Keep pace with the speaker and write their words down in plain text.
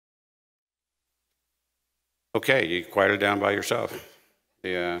Okay, you quieted down by yourself. I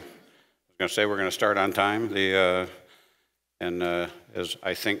was going to say we're going to start on time. As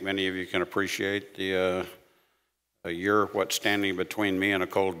I think many of you can appreciate, you're what's standing between me and a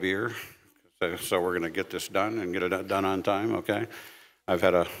cold beer. So we're going to get this done and get it done on time. Okay. I've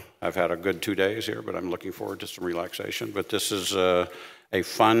had a good 2 days here, but I'm looking forward to some relaxation. But this is a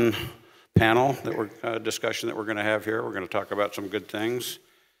fun panel that discussion that we're going to have here. We're going to talk about some good things.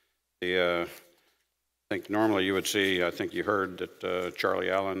 I think normally you would see, I think you heard that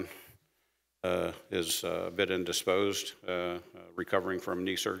Charlie Allen is a bit indisposed, recovering from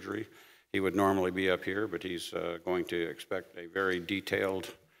knee surgery. He would normally be up here, but he's going to expect a very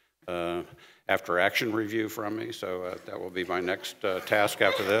detailed after-action review from me, so that will be my next task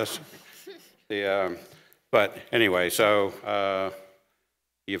after this. But anyway, so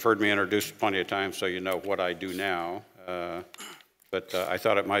you've heard me introduced plenty of times, so you know what I do now. But I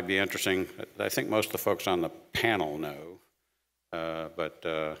thought it might be interesting. I think most of the folks on the panel know,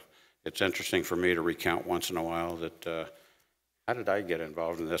 but it's interesting for me to recount once in a while that how did I get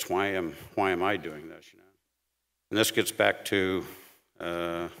involved in this? Why am I doing this? You know, and this gets back to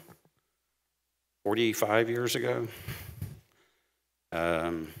 45 years ago.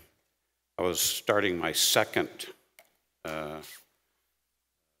 I was starting my second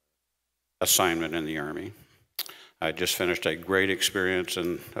assignment in the Army. I just finished a great experience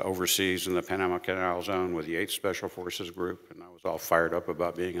overseas in the Panama Canal Zone with the 8th Special Forces Group, and I was all fired up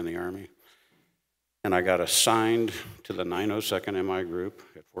about being in the Army. And I got assigned to the 902nd MI Group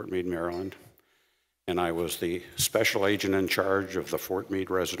at Fort Meade, Maryland, and I was the special agent in charge of the Fort Meade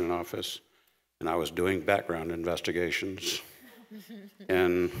resident office, and I was doing background investigations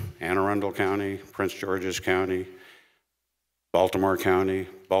in Anne Arundel County, Prince George's County, Baltimore County,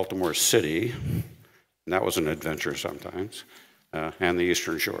 Baltimore City, and that was an adventure sometimes, and the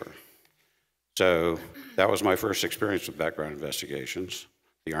Eastern Shore. So that was my first experience with background investigations.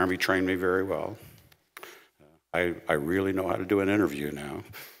 The Army trained me very well. I really know how to do an interview now.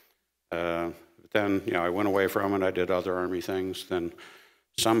 But then, you know, I went away from it. I did other Army things. Then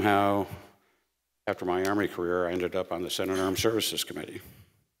somehow, after my Army career, I ended up on the Senate Armed Services Committee.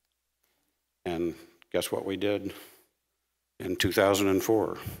 And guess what we did in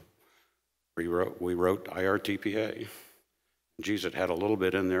 2004? We wrote IRTPA. Geez, it had a little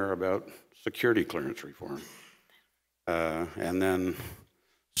bit in there about security clearance reform. And then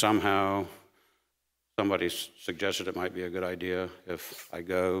somehow somebody suggested it might be a good idea if I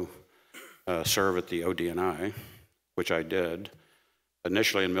go serve at the ODNI, which I did,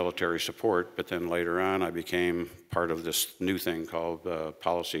 initially in military support, but then later on I became part of this new thing called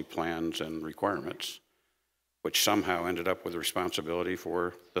Policy Plans and Requirements, which somehow ended up with responsibility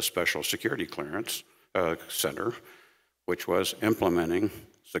for the Special Security Clearance Center, which was implementing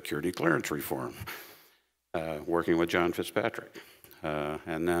security clearance reform, working with John Fitzpatrick.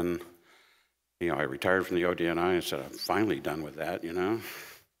 And then, you know, I retired from the ODNI and said, I'm finally done with that, you know.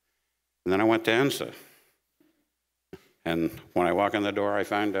 And then I went to ENSA. And when I walk in the door, I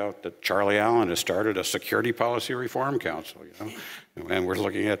find out that Charlie Allen has started a Security Policy Reform Council, you know, and we're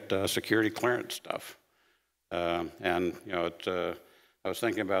looking at security clearance stuff. And, you know, I was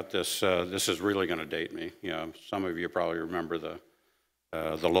thinking about this. This is really going to date me. You know, some of you probably remember the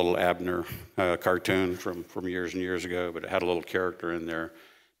little Abner cartoon from years and years ago, but it had a little character in there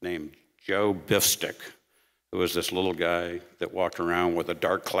named Joe Biffstick, who was this little guy that walked around with a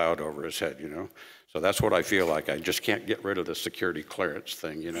dark cloud over his head, you know. So that's what I feel like. I just can't get rid of the security clearance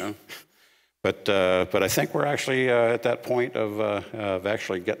thing, you know. But I think we're actually at that point of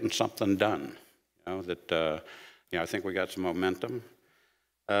actually getting something done. You know, that you know, I think we got some momentum.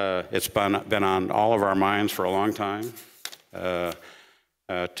 It's been on all of our minds for a long time.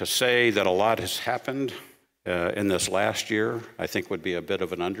 To say that a lot has happened in this last year, I think would be a bit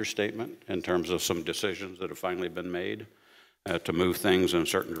of an understatement in terms of some decisions that have finally been made to move things in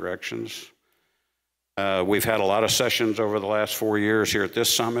certain directions. We've had a lot of sessions over the last 4 years here at this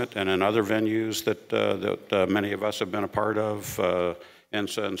summit and in other venues that many of us have been a part of,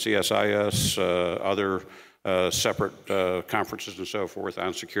 ENSA and CSIS, other separate conferences and so forth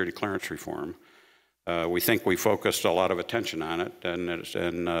on security clearance reform. We think we focused a lot of attention on it,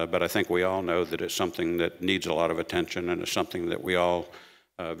 but I think we all know that it's something that needs a lot of attention, and it's something that we all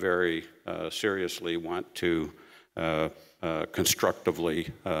very seriously want to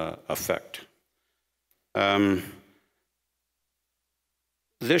constructively affect.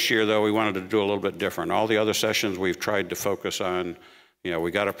 This year, though, we wanted to do a little bit different. All the other sessions we've tried to focus on, you know,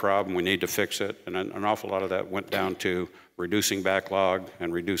 we got a problem, we need to fix it, and an awful lot of that went down to reducing backlog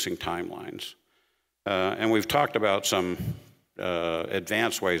and reducing timelines. And we've talked about some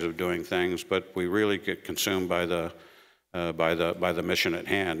advanced ways of doing things, but we really get consumed by the mission at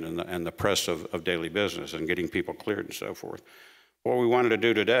hand and the press of daily business and getting people cleared and so forth. What we wanted to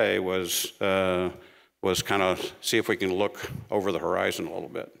do today was kind of see if we can look over the horizon a little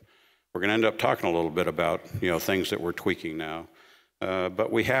bit. We're going to end up talking a little bit about things that we're tweaking now,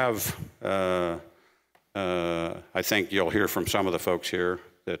 but we have. I think you'll hear from some of the folks here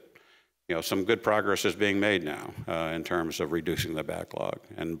that some good progress is being made now in terms of reducing the backlog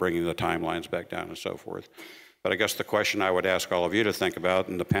and bringing the timelines back down and so forth. But I guess the question I would ask all of you to think about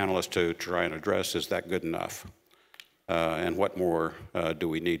and the panelists to try and address is that good enough? And what more do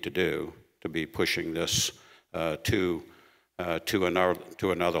we need to do to be pushing this to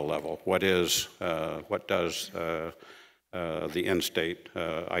another level? What does the end state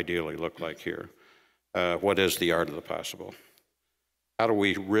ideally look like here? What is the art of the possible? How do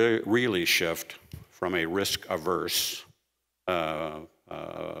we really shift from a risk-averse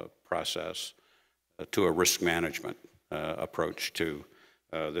process to a risk management approach to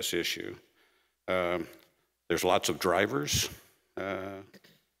this issue? There's lots of drivers that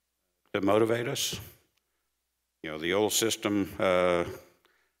motivate us. The old system, I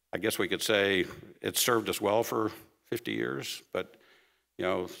guess we could say it served us well for 50 years, but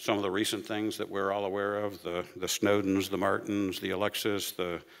some of the recent things that we're all aware of, the Snowdens, the Martins, the Alexis,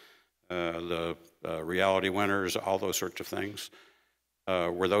 the reality winners, all those sorts of things,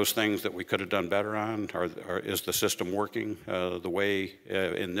 were those things that we could have done better on? Or is the system working the way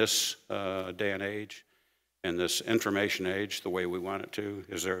in this day and age, in this information age, the way we want it to?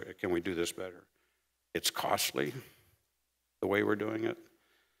 Can we do this better? It's costly, the way we're doing it.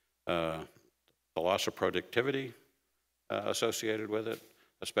 The loss of productivity associated with it,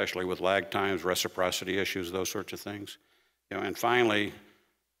 especially with lag times, reciprocity issues, those sorts of things. And finally,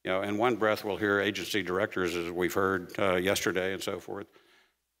 in one breath, we'll hear agency directors, as we've heard yesterday and so forth.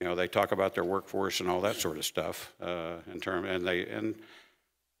 They talk about their workforce and all that sort of stuff. And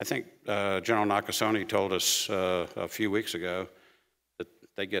I think General Nakasone told us a few weeks ago that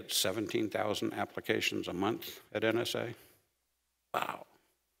they get 17,000 applications a month at NSA. Wow.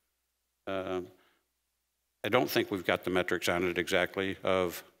 I don't think we've got the metrics on it exactly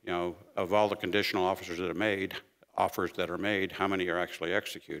of all the conditional offers that are made, how many are actually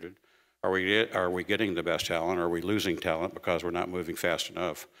executed? Are we getting the best talent? Are we losing talent because we're not moving fast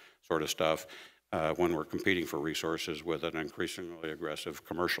enough, sort of stuff, when we're competing for resources with an increasingly aggressive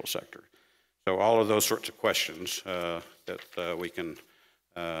commercial sector? So all of those sorts of questions that we can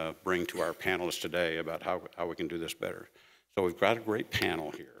bring to our panelists today about how we can do this better. So we've got a great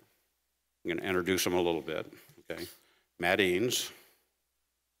panel here. I'm going to introduce them a little bit. Okay, Matt Eanes,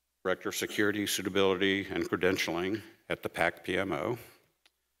 Director of Security, Suitability, and Credentialing at the PAC PMO.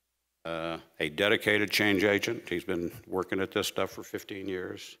 A dedicated change agent. He's been working at this stuff for 15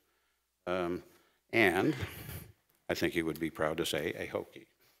 years. And I think he would be proud to say a Hokie.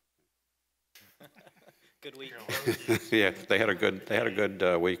 Good week. Yeah, they had a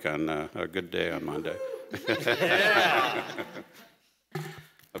good week on a good day on Monday. Yeah.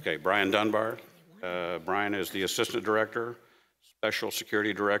 Okay, Brian Dunbar. Brian is the Assistant Director, Special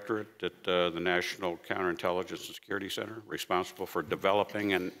Security Directorate at the National Counterintelligence and Security Center, responsible for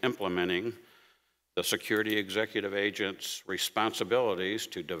developing and implementing the security executive agent's responsibilities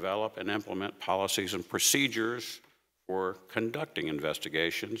to develop and implement policies and procedures for conducting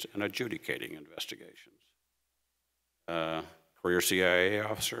investigations and adjudicating investigations. Career CIA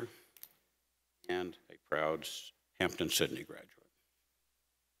officer and a proud Hampton-Sydney graduate.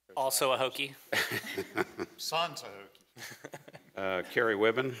 Also a Hokie. Son's a Hokie. Carrie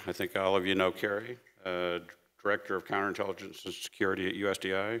Wibben, I think all of you know Carrie, Director of Counterintelligence and Security at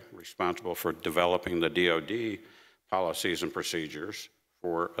USDI, responsible for developing the DoD policies and procedures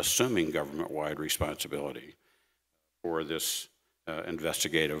for assuming government-wide responsibility for this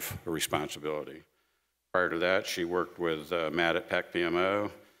investigative responsibility. Prior to that, she worked with Matt at PAC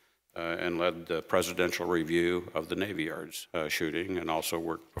PMO and led the presidential review of the Navy Yards shooting, and also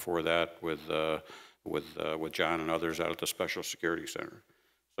worked before that with John and others out at the Special Security Center.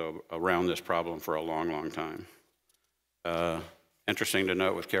 So around this problem for a long, long time. Interesting to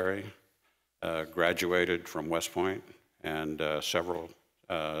note with Carrie, graduated from West Point and several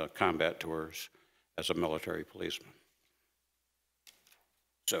combat tours as a military policeman.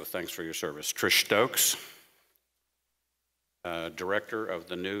 So thanks for your service. Trish Stokes, Director of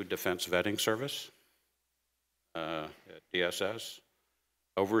the new Defense Vetting Service at DSS,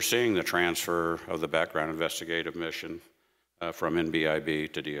 overseeing the transfer of the background investigative mission from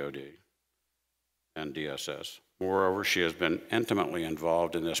NBIB to DOD and DSS. Moreover, she has been intimately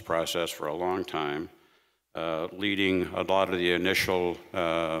involved in this process for a long time, leading a lot of the initial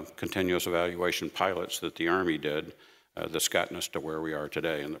continuous evaluation pilots that the Army did that's gotten us to where we are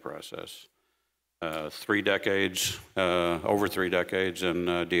today in the process. 3 decades, over 3 decades in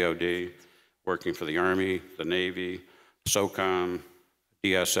DOD, working for the Army, the Navy, SOCOM,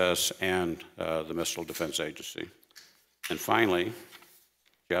 DSS, and the Missile Defense Agency. And finally,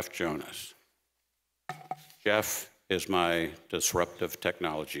 Jeff Jonas. Jeff is my disruptive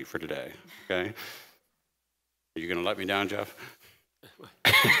technology for today, okay? Are you gonna let me down, Jeff?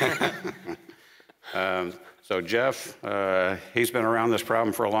 So Jeff, he's been around this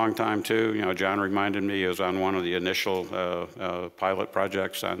problem for a long time too. You know, John reminded me he was on one of the initial pilot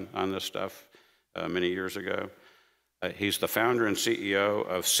projects on this stuff many years ago. He's the founder and CEO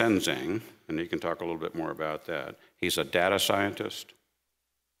of Senzing, and he can talk a little bit more about that. He's a data scientist.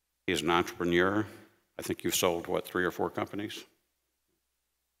 He's an entrepreneur. I think you've sold, what, 3 or 4 companies?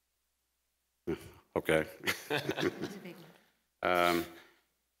 Okay.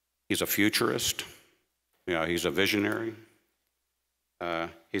 He's a futurist. You know, he's a visionary.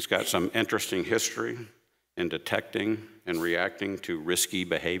 He's got some interesting history in detecting and reacting to risky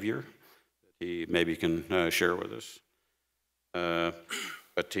behavior that he maybe can share with us.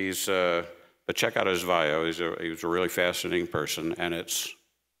 But check out his bio. He's a really fascinating person, and it's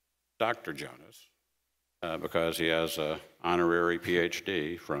Dr. Jonas because he has an honorary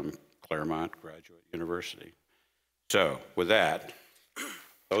PhD from Claremont Graduate University. So with that,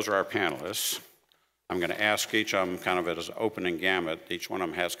 those are our panelists. I'm going to ask each of them kind of as an opening gamut. Each one of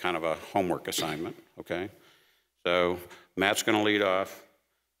them has kind of a homework assignment, okay? So Matt's going to lead off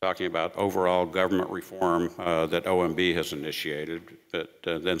talking about overall government reform that OMB has initiated, but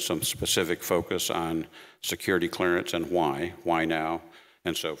then some specific focus on security clearance and why now,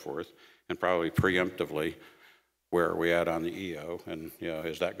 and so forth, and probably preemptively, where are we at on the EO, and you know,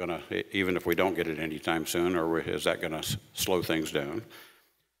 is that going to, even if we don't get it anytime soon, or is that going to slow things down?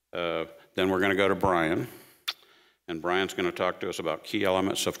 Then we're going to go to Brian, and Brian's going to talk to us about key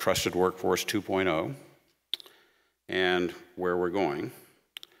elements of Trusted Workforce 2.0 and where we're going.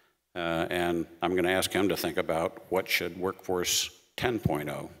 And I'm going to ask him to think about what should Workforce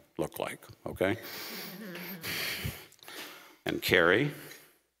 10.0 look like, okay? And Carrie.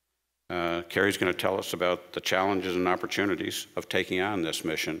 Carrie's going to tell us about the challenges and opportunities of taking on this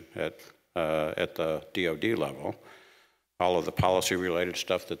mission at the DoD level, all of the policy-related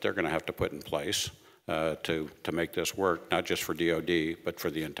stuff that they're going to have to put in place to make this work, not just for DoD, but for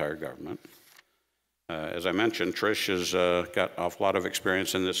the entire government. As I mentioned, Trish has got an awful lot of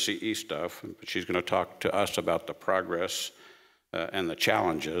experience in this CE stuff, but she's going to talk to us about the progress and the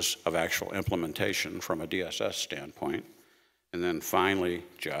challenges of actual implementation from a DSS standpoint. And then finally,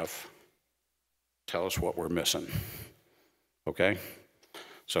 Jeff, tell us what we're missing. Okay?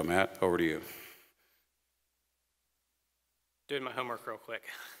 So Matt, over to you. Doing my homework real quick.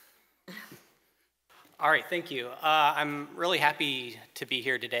 All right, thank you. I'm really happy to be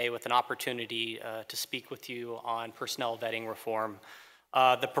here today with an opportunity to speak with you on personnel vetting reform.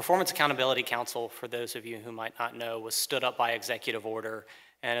 The Performance Accountability Council, for those of you who might not know, was stood up by executive order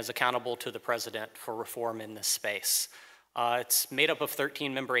and is accountable to the president for reform in this space. It's made up of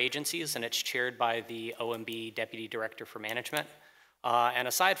 13 member agencies, and it's chaired by the OMB Deputy Director for Management. And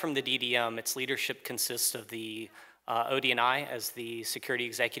aside from the DDM, its leadership consists of the ODNI as the security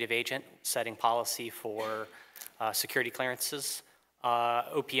executive agent, setting policy for security clearances,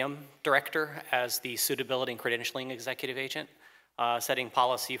 OPM director as the suitability and credentialing executive agent, setting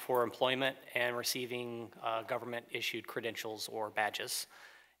policy for employment and receiving government-issued credentials or badges,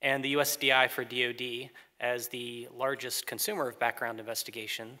 and the USDI for DoD as the largest consumer of background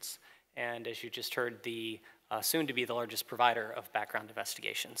investigations, and as you just heard, the soon to be the largest provider of background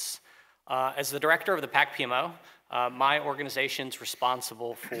investigations. As the director of the PAC PMO, my organization's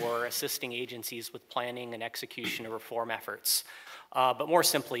responsible for assisting agencies with planning and execution of reform efforts. But more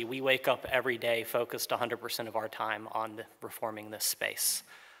simply, we wake up every day focused 100% of our time on reforming this space.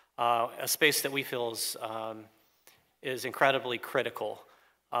 A space that we feel is incredibly critical.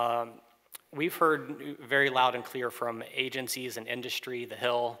 We've heard very loud and clear from agencies and industry, the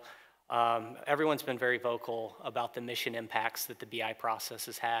Hill. Everyone's been very vocal about the mission impacts that the BI process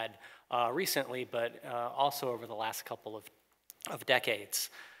has had recently, but also over the last couple of decades.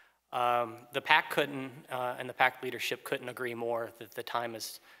 The PAC couldn't, and the PAC leadership couldn't agree more that the time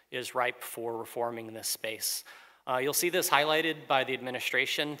is ripe for reforming this space. You'll see this highlighted by the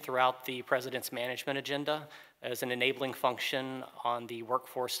administration throughout the President's management agenda as an enabling function on the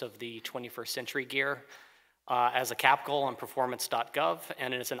workforce of the 21st century gear, as a cap goal on performance.gov,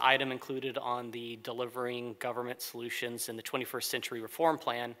 and as an item included on the Delivering Government Solutions in the 21st Century Reform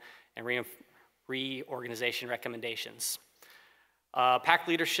Plan and reorganization recommendations. PAC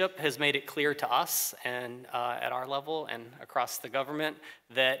leadership has made it clear to us and at our level and across the government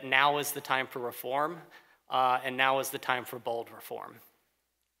that now is the time for reform and now is the time for bold reform.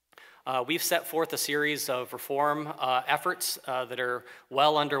 We've set forth a series of reform efforts that are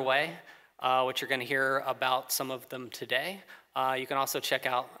well underway, which you're going to hear about some of them today. You can also check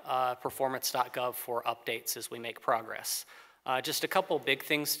out performance.gov for updates as we make progress. Just a couple big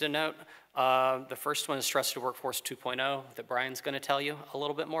things to note. The first one is Trusted Workforce 2.0 that Brian's going to tell you a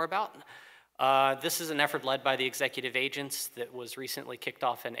little bit more about. This is an effort led by the executive agents that was recently kicked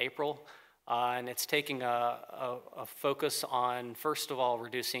off in April. And it's taking a focus on, first of all,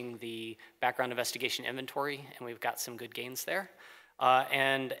 reducing the background investigation inventory, and we've got some good gains there,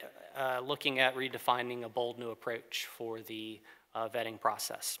 and looking at redefining a bold new approach for the vetting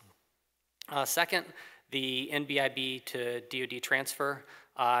process. Second, the NBIB to DoD transfer.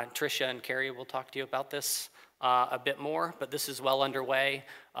 Tricia and Carrie will talk to you about this a bit more, but this is well underway.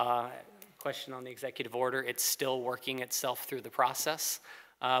 Question on the executive order, it's still working itself through the process.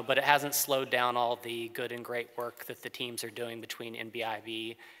 But it hasn't slowed down all the good and great work that the teams are doing between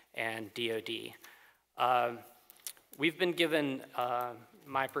NBIB and DoD. We've been given,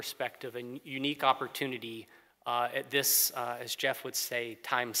 my perspective, a unique opportunity at this, as Jeff would say,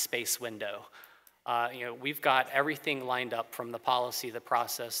 time-space window. We've got everything lined up from the policy, the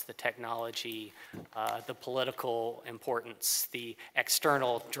process, the technology, the political importance, the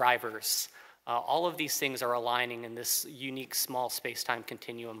external drivers. All of these things are aligning in this unique small space-time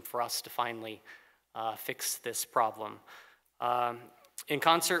continuum for us to finally fix this problem. In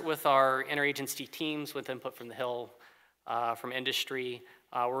concert with our interagency teams, with input from the Hill, from industry,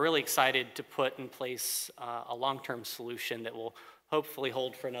 we're really excited to put in place a long-term solution that will hopefully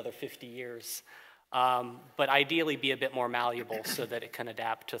hold for another 50 years, but ideally be a bit more malleable so that it can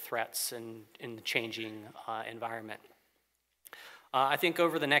adapt to threats in the changing environment. I think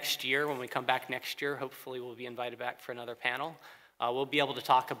over the next year, when we come back next year, hopefully we'll be invited back for another panel. We'll be able to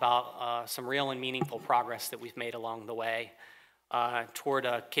talk about some real and meaningful progress that we've made along the way toward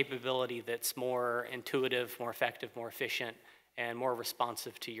a capability that's more intuitive, more effective, more efficient, and more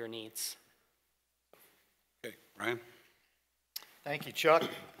responsive to your needs. Okay, Brian? Thank you, Chuck.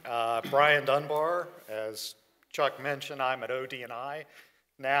 Brian Dunbar. As Chuck mentioned, I'm at OD&I,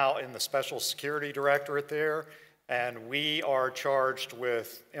 now in the Special Security Directorate there. And we are charged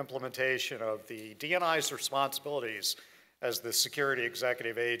with implementation of the D&I's responsibilities as the security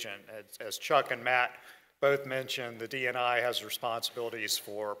executive agent. As Chuck and Matt both mentioned, the D&I has responsibilities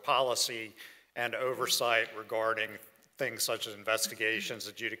for policy and oversight regarding things such as investigations,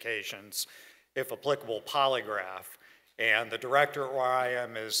 adjudications, if applicable, polygraph. And the director where I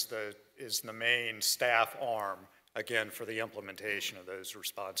am is the main staff arm, again, for the implementation of those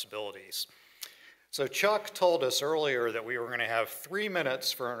responsibilities. So Chuck told us earlier that we were going to have 3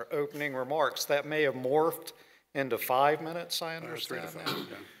 minutes for opening remarks. That may have morphed into 5 minutes, I understand. 3 to 5,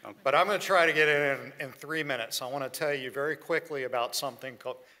 yeah. Okay. But I'm going to try to get it in 3 minutes. I want to tell you very quickly about something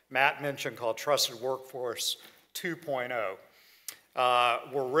Matt mentioned called Trusted Workforce 2.0.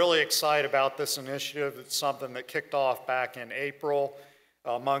 We're really excited about this initiative. It's something that kicked off back in April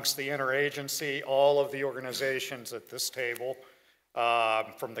amongst the interagency. All of the organizations at this table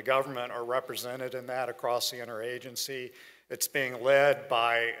from the government are represented in that across the interagency. It's being led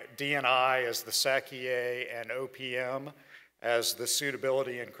by D&I as the SEC-EA and OPM as the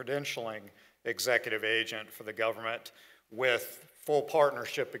suitability and credentialing executive agent for the government, with full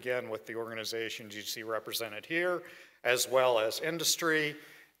partnership again with the organizations you see represented here, as well as industry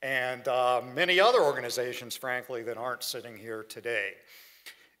and many other organizations, frankly, that aren't sitting here today.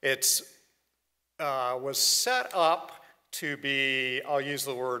 It was set up to be, I'll use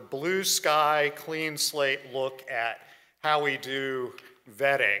the word, blue sky, clean slate look at how we do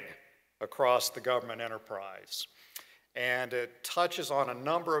vetting across the government enterprise. And it touches on a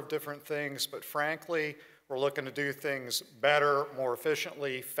number of different things, but frankly, we're looking to do things better, more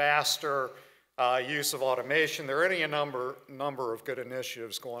efficiently, faster, use of automation. There are any number of good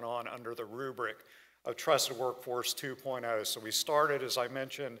initiatives going on under the rubric of Trusted Workforce 2.0. So we started, as I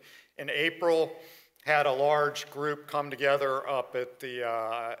mentioned, in April, had a large group come together up at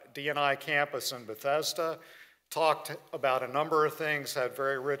the D&I campus in Bethesda, talked about a number of things, had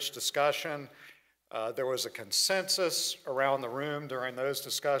very rich discussion. There was a consensus around the room during those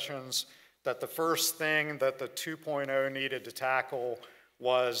discussions that the first thing that the 2.0 needed to tackle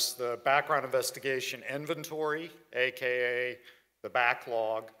was the background investigation inventory, AKA the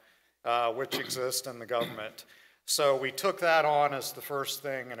backlog, which exists in the government. So we took that on as the first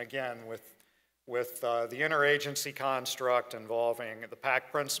thing, and again, with with the interagency construct involving the PAC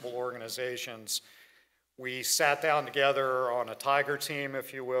principal organizations. We sat down together on a tiger team,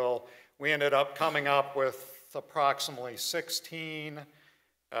 if you will. We ended up coming up with approximately 16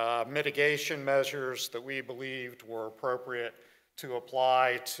 mitigation measures that we believed were appropriate to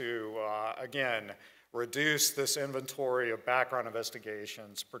apply to, again, reduce this inventory of background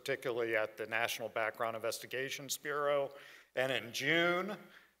investigations, particularly at the National Background Investigations Bureau. And in June,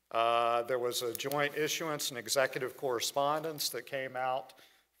 there was a joint issuance and executive correspondence that came out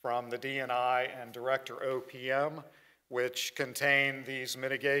from the DNI and Director OPM, which contained these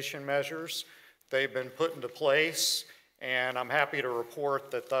mitigation measures. They've been put into place, and I'm happy to report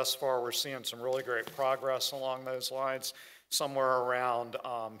that thus far we're seeing some really great progress along those lines, somewhere around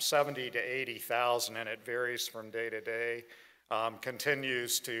 70 to 80,000, and it varies from day to day,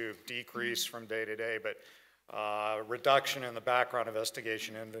 continues to decrease from day to day, but reduction in the background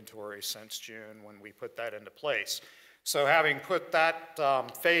investigation inventory since June when we put that into place. So having put that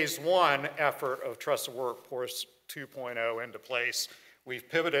phase one effort of Trusted Workforce 2.0 into place, we've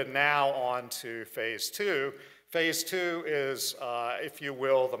pivoted now on to phase two. Phase two is, if you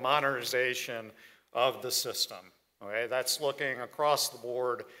will, the modernization of the system. Okay? That's looking across the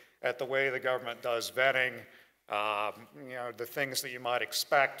board at the way the government does vetting, you know, the things that you might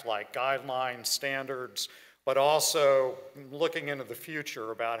expect like guidelines, standards, but also looking into the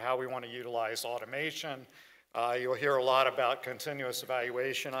future about how we want to utilize automation. You'll hear a lot about continuous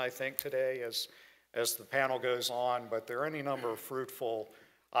evaluation, I think, today as the panel goes on, but there are any number of fruitful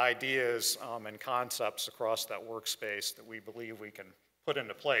ideas and concepts across that workspace that we believe we can put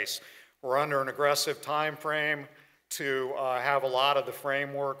into place. We're under an aggressive time frame to have a lot of the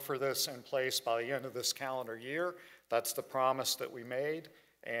framework for this in place by the end of this calendar year. That's the promise that we made,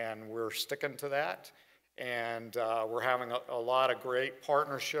 and we're sticking to that. And we're having a lot of great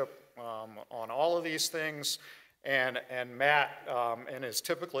partnership on all of these things. And Matt, in his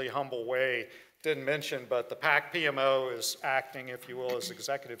typically humble way, didn't mention, but the PAC PMO is acting, if you will, as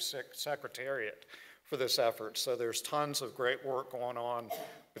executive secretariat for this effort. So there's tons of great work going on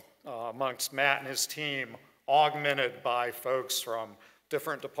amongst Matt and his team, augmented by folks from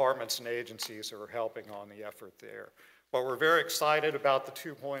different departments and agencies who are helping on the effort there. But we're very excited about the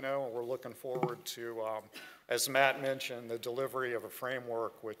 2.0, and we're looking forward to, as Matt mentioned, the delivery of a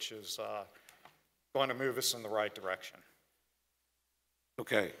framework which is going to move us in the right direction.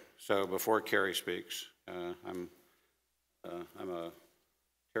 Okay, so before Carrie speaks, I'm a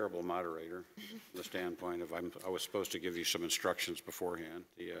terrible moderator from the standpoint of I was supposed to give you some instructions beforehand,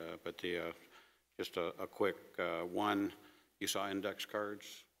 just a quick one, you saw index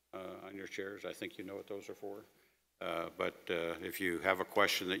cards on your chairs. I think you know what those are for. But if you have a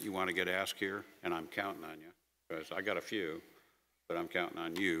question that you want to get asked here, and I'm counting on you, because I got a few, but I'm counting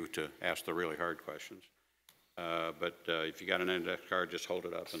on you to ask the really hard questions. But if you got an index card, just hold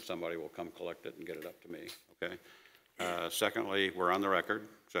it up and somebody will come collect it and get it up to me, okay? Secondly, we're on the record,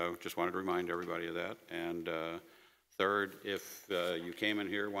 so just wanted to remind everybody of that. And third, if you came in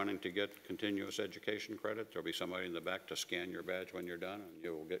here wanting to get continuous education credit, there'll be somebody in the back to scan your badge when you're done, and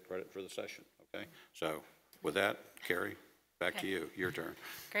you will get credit for the session, okay? So with that, Carrie, back to you, your turn.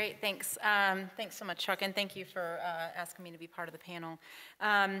 Great, thanks. Thanks so much, Chuck, and thank you for asking me to be part of the panel.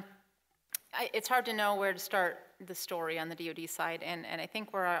 It's hard to know where to start the story on the DoD side, and I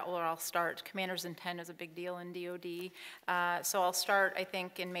think where I'll start, Commander's intent is a big deal in DoD. So I'll start, I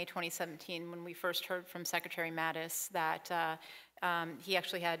think, in May 2017 when we first heard from Secretary Mattis that he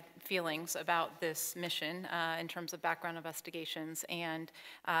actually had feelings about this mission in terms of background investigations, and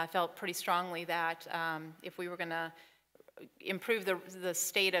felt pretty strongly that if we were going to improve the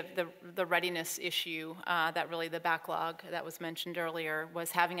state of the readiness issue, that really the backlog that was mentioned earlier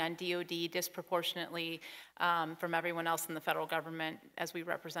was having on DoD disproportionately from everyone else in the federal government, as we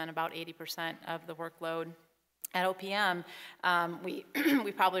represent about 80% of the workload. At OPM,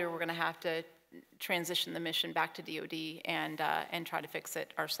 we probably were going to have to transition the mission back to DoD and try to fix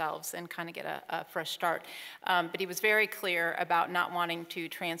it ourselves and kind of get a fresh start. But he was very clear about not wanting to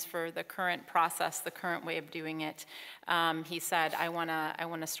transfer the current process, the current way of doing it. He said, I want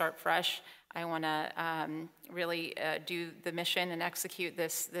to start fresh. I want to really do the mission and execute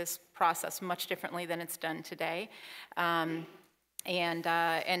this process much differently than it's done today. And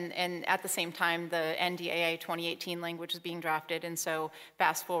at the same time, the NDAA 2018 language is being drafted, and so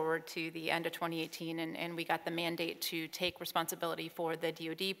fast forward to the end of 2018, and we got the mandate to take responsibility for the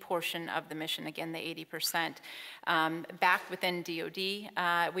DoD portion of the mission, again, the 80%. Back within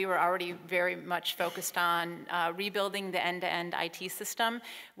DoD, we were already very much focused on rebuilding the end-to-end IT system,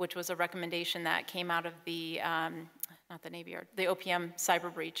 which was a recommendation that came out of the not the Navy Yard, the OPM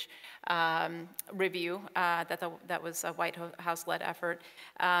cyber breach review that was a White House-led effort.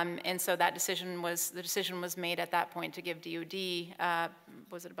 And so the decision was made at that point to give DOD,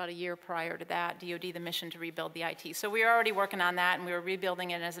 was it about a year prior to that, DOD the mission to rebuild the IT. So we were already working on that, and we were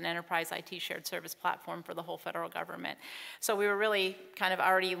rebuilding it as an enterprise IT shared service platform for the whole federal government. So we were really kind of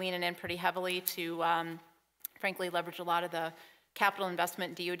already leaning in pretty heavily to, frankly, leverage a lot of the capital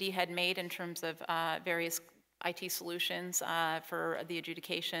investment DOD had made in terms of various IT solutions for the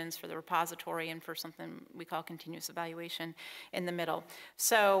adjudications, for the repository, and for something we call continuous evaluation in the middle.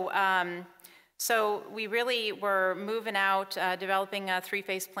 So, so we really were moving out, developing a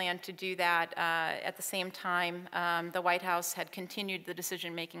three-phase plan to do that. At the same time, the White House had continued the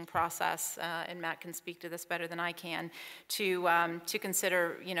decision-making process, and Matt can speak to this better than I can, to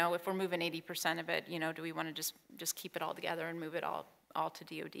consider, you know, if we're moving 80% of it, you know, do we want to just keep it all together and move it all to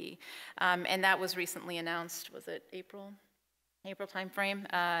DOD. And that was recently announced, was it April timeframe?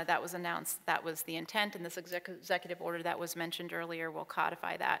 That was announced, that was the intent, and this executive order that was mentioned earlier will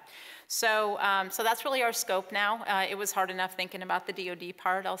codify that. So, so that's really our scope now. It was hard enough thinking about the DOD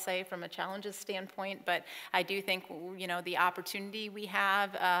part, I'll say, from a challenges standpoint, but I do think, you know, the opportunity we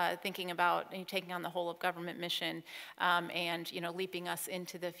have, thinking about taking on the whole of government mission, and, you know, leaping us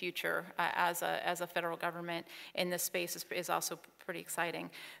into the future as a federal government in this space is also pretty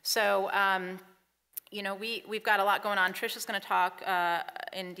exciting. So, you know, we've got a lot going on. Tricia's going to talk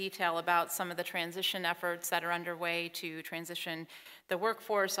in detail about some of the transition efforts that are underway to transition the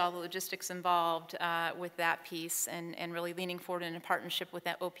workforce, all the logistics involved with that piece, and really leaning forward in a partnership with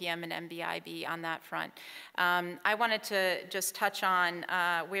that OPM and MBIB on that front. I wanted to just touch on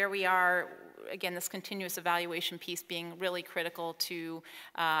where we are. Again, this continuous evaluation piece being really critical to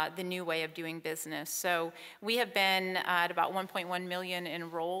the new way of doing business. So we have been at about 1.1 million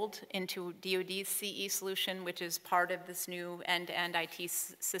enrolled into DoD's CE solution, which is part of this new end-to-end IT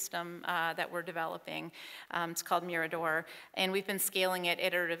system that we're developing. It's called Mirador, and we've been scaling it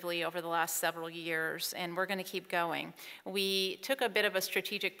iteratively over the last several years, and we're going to keep going. We took a bit of a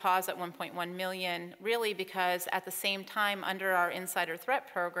strategic pause at 1.1 million, really because at the same time, under our insider threat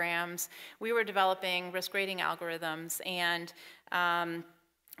programs, we were developing risk rating algorithms, and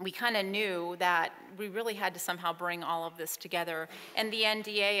we kind of knew that we really had to somehow bring all of this together. And the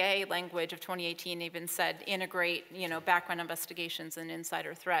NDAA language of 2018 even said integrate, you know, background investigations and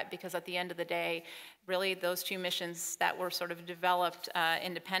insider threat, because at the end of the day, really those two missions that were sort of developed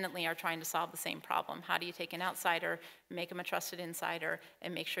independently are trying to solve the same problem. How do you take an outsider, make them a trusted insider,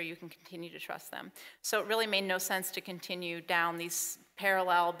 and make sure you can continue to trust them? So it really made no sense to continue down these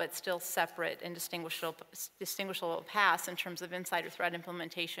parallel but still separate and distinguishable paths in terms of insider threat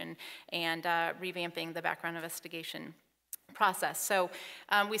implementation and revamping the background investigation process. So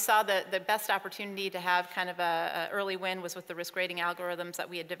we saw the best opportunity to have kind of a early win was with the risk rating algorithms that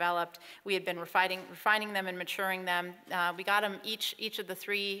we had developed. We had been refining them and maturing them. We got them each of the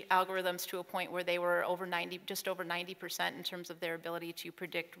three algorithms to a point where they were just over 90% in terms of their ability to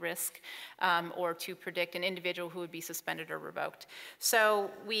predict risk or to predict an individual who would be suspended or revoked.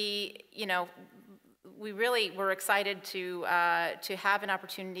 So we really were excited to have an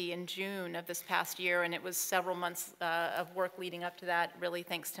opportunity in June of this past year, and it was several months of work leading up to that, really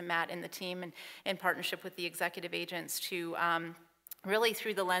thanks to Matt and the team and in partnership with the executive agents to really,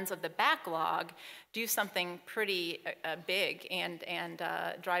 through the lens of the backlog, do something pretty big and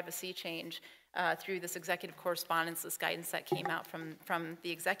drive a sea change through this executive correspondence, this guidance that came out from the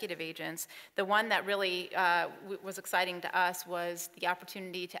executive agents. The one that really was exciting to us was the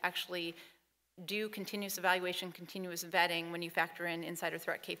opportunity to actually do continuous evaluation, continuous vetting. When you factor in insider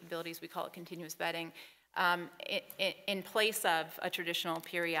threat capabilities, we call it continuous vetting, in place of a traditional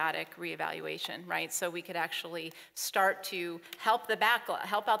periodic reevaluation, right? So we could actually start to help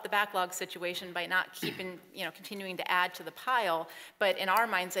out the backlog situation by not continuing to add to the pile, but in our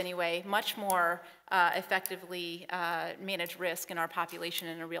minds anyway, much more effectively manage risk in our population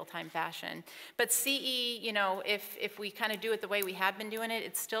in a real-time fashion. But CE, if we kind of do it the way we have been doing it,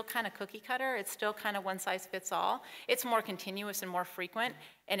 it's still kind of cookie cutter. It's still kind of one size fits all. It's more continuous and more frequent,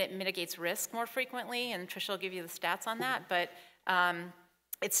 and it mitigates risk more frequently, and Tricia will give you the stats on that, but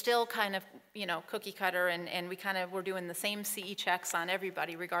it's still kind of, cookie cutter, and we kind of were doing the same CE checks on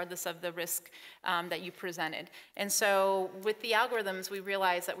everybody, regardless of the risk that you presented. And so with the algorithms, we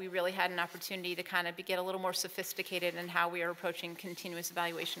realized that we really had an opportunity to kind of get a little more sophisticated in how we are approaching continuous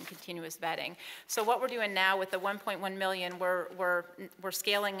evaluation, continuous vetting. So what we're doing now with the 1.1 million, we're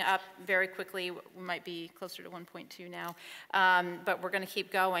scaling up very quickly. We might be closer to 1.2 now, but we're going to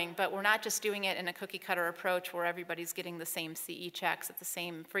keep going. But we're not just doing it in a cookie cutter approach where everybody's getting the same CE checks at the same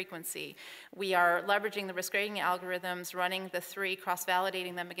same frequency. We are leveraging the risk rating algorithms, running the 3,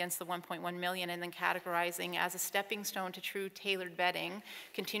 cross-validating them against the 1.1 million, and then categorizing as a stepping stone to true tailored vetting,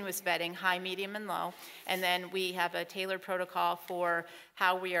 continuous vetting, high, medium, and low. And then we have a tailored protocol for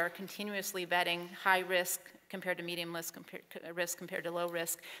how we are continuously vetting high risk compared to medium risk compared to low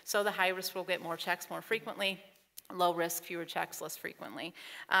risk. So the high risk will get more checks more frequently. Low risk, fewer checks, less frequently.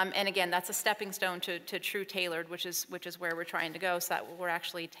 And again, that's a stepping stone to true tailored, which is where we're trying to go, so that we're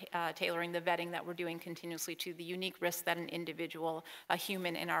actually tailoring the vetting that we're doing continuously to the unique risk that an individual, a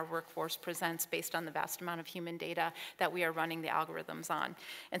human in our workforce presents based on the vast amount of human data that we are running the algorithms on.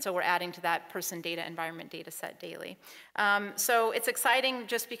 And so we're adding to that person data, environment data set daily. So it's exciting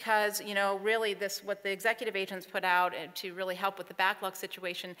just because, you know, really what the executive agents put out to really help with the backlog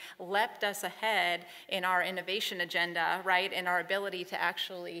situation leapt us ahead in our innovation agenda, right, and our ability to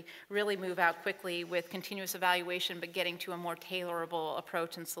actually really move out quickly with continuous evaluation, but getting to a more tailorable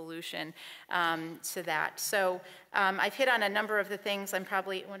approach and solution to that. So I've hit on a number of the things. I'm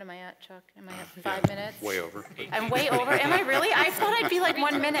probably, what am I at, Chuck? Am I at 5 minutes? Way over. I'm way over. Am I really? I thought I'd be like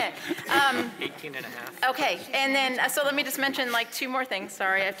 1 minute. 18 and a half. Okay, and then, so let me just mention like 2 more things.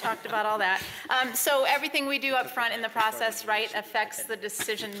 Sorry, I've talked about all that. So everything we do up front in the process, right, affects the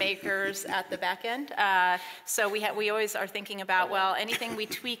decision makers at the back end. So we always are thinking about, well, anything we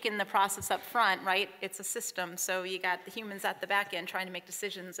tweak in the process up front, right, it's a system. So you got the humans at the back end trying to make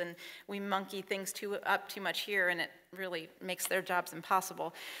decisions, and we monkey things up too much here, and it really makes their jobs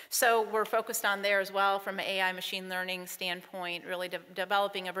impossible. So we're focused on there as well from an AI machine learning standpoint, really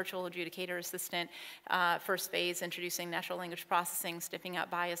developing a virtual adjudicator assistant, first phase, introducing natural language processing, sniffing out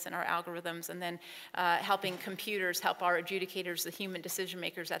bias in our algorithms, and then helping computers help our adjudicators, the human decision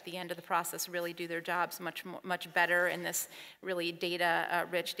makers at the end of the process, really do their jobs much better in this really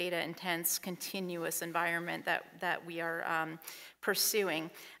rich, data intense, continuous environment that we are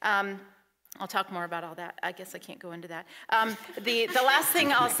pursuing. I'll talk more about all that. I guess I can't go into that. The last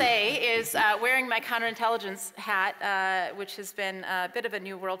thing I'll say is wearing my counterintelligence hat, which has been a bit of a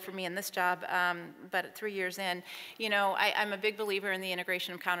new world for me in this job, but 3 years in, you know, I'm a big believer in the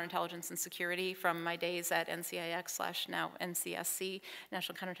integration of counterintelligence and security from my days at NCIX / now NCSC,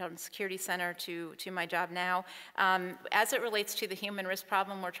 National Counterintelligence Security Center, to my job now. As it relates to the human risk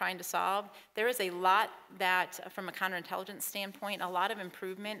problem we're trying to solve, there is a lot that, from a counterintelligence standpoint, a lot of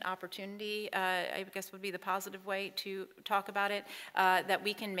improvement opportunity, I guess would be the positive way to talk about it, that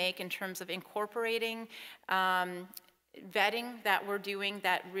we can make in terms of incorporating vetting that we're doing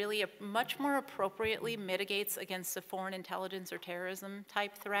that really much more appropriately mitigates against a foreign intelligence or terrorism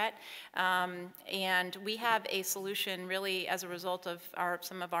type threat. And we have a solution really as a result of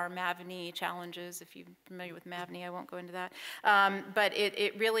some of our MAVNI challenges. If you're familiar with MAVNI, I won't go into that. But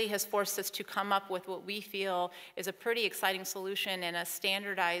it really has forced us to come up with what we feel is a pretty exciting solution and a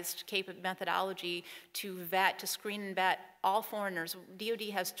standardized methodology to screen and vet all foreigners. DoD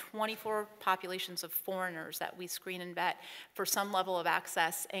has 24 populations of foreigners that we screen and vet for some level of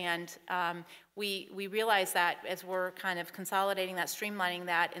access, and we realize that as we're kind of consolidating that, streamlining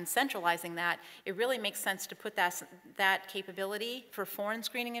that, and centralizing that, it really makes sense to put that capability for foreign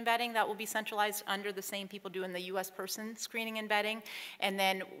screening and vetting that will be centralized under the same people doing the U.S. person screening and vetting. And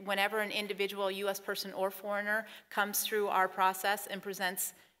then whenever an individual U.S. person or foreigner comes through our process and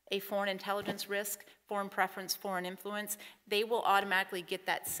presents a foreign intelligence risk, foreign preference, foreign influence, they will automatically get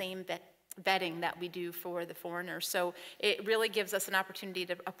that same vetting that we do for the foreigners. So it really gives us an opportunity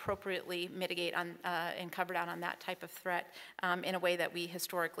to appropriately mitigate on, and cover down on that type of threat in a way that we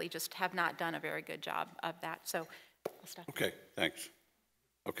historically just have not done a very good job of that. So I'll stop. Okay, thanks.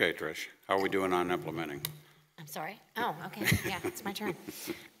 Okay, Trish, how are we doing on implementing? I'm sorry. Oh, okay. Yeah, it's my turn.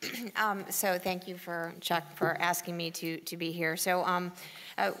 So thank you, Chuck, for asking me to be here. So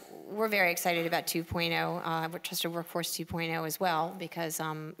we're very excited about 2.0, Trusted Workforce 2.0 as well, because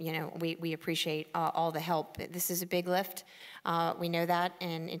you know, we appreciate all the help. This is a big lift. We know that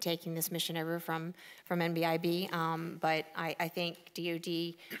in taking this mission over from NBIB, but I think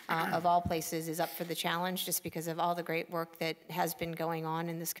DoD, of all places, is up for the challenge just because of all the great work that has been going on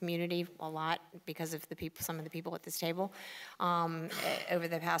in this community, a lot because of some of the people at this table over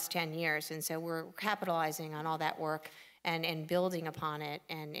the past 10 years. And so we're capitalizing on all that work and building upon it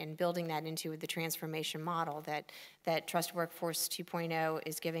and building that into the transformation model that Trust Workforce 2.0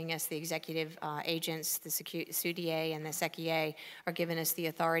 is giving us. The executive agents, the SUDA and the SECIA are giving us the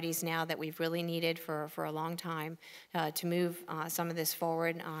authorities now that we've really needed for a long time to move some of this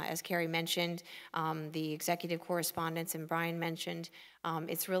forward. As Carrie mentioned, the executive correspondence, and Brian mentioned,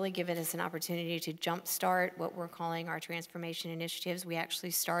 it's really given us an opportunity to jumpstart what we're calling our transformation initiatives. We actually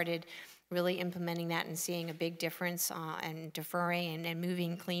started really implementing that and seeing a big difference and deferring and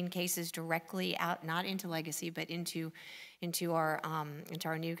moving clean cases directly out, not into legacy, but into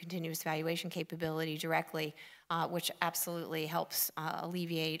our new continuous evaluation capability directly, which absolutely helps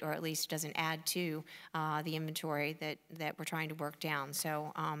alleviate, or at least doesn't add to the inventory that we're trying to work down.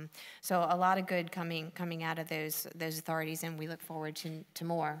 So so a lot of good coming out of those authorities, and we look forward to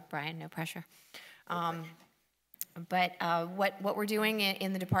more. Brian, no pressure. But what we're doing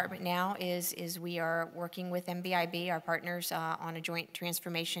in the department now is we are working with MBIB, our partners, on a joint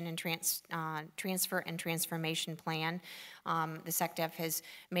transformation and transfer and transformation plan. The SecDef has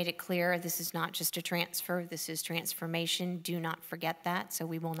made it clear this is not just a transfer, this is transformation. Do not forget that, so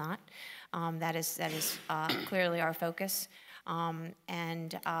we will not. That is clearly our focus. And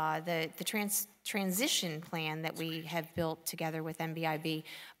the transition plan that we have built together with MBIB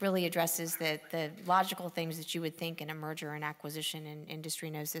really addresses the logical things that you would think in a merger and acquisition, and industry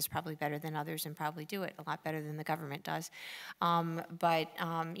knows this probably better than others and probably do it a lot better than the government does.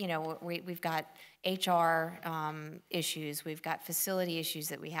 You know, we've got HR issues, we've got facility issues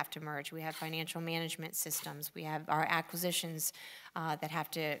that we have to merge, we have financial management systems, we have our acquisitions that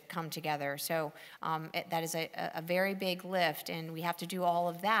have to come together. So that is a very big lift, and we have to do all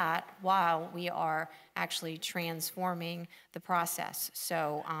of that while we are actually transforming the process.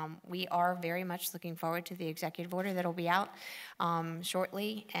 So we are very much looking forward to the executive order that will be out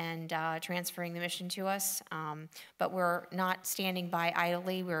shortly and transferring the mission to us. But we're not standing by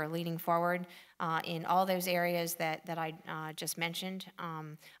idly. We're leading forward in all those areas that I just mentioned.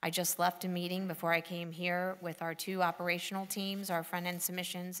 I just left a meeting before I came here with our two operational teams, our front-end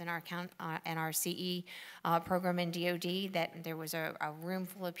submissions and our CE program in DoD, that there was a room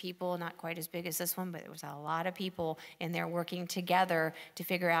full of people, not quite as big as this one, but there was a lot of people in there working together to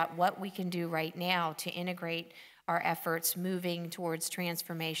figure out what we can do right now to integrate our efforts moving towards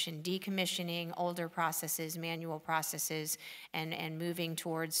transformation, decommissioning older processes, manual processes, and moving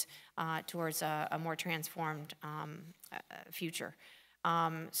towards a more transformed future.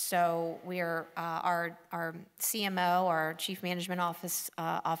 So we're our CMO, our Chief Management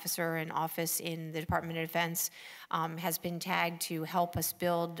Officer and office in the Department of Defense has been tagged to help us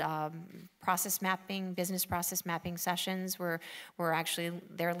build process mapping, business process mapping sessions.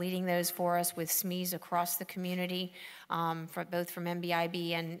 They're leading those for us with SMEs across the community, both from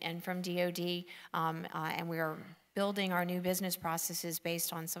MBIB and from DoD, and we are building our new business processes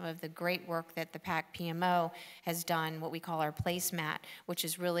based on some of the great work that the PAC PMO has done, what we call our placemat, which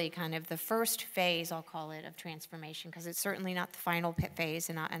is really kind of the first phase, I'll call it, of transformation, because it's certainly not the final phase,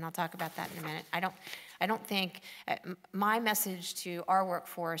 and I'll talk about that in a minute. I don't think, my message to our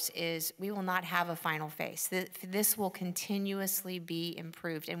workforce is we will not have a final phase. This will continuously be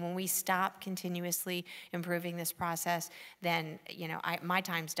improved, and when we stop continuously improving this process, then, you know, my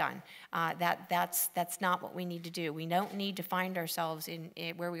time's done. That's not what we need to do. We don't need to find ourselves in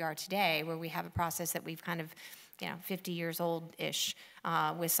where we are today, where we have a process that we've kind of, 50 years old-ish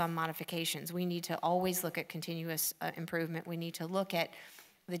with some modifications. We need to always look at continuous improvement. We need to look at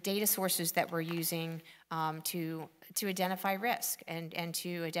the data sources that we're using to identify risk and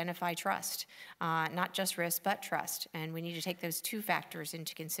to identify trust, not just risk, but trust. And we need to take those two factors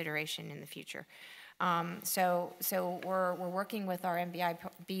into consideration in the future. So we're working with our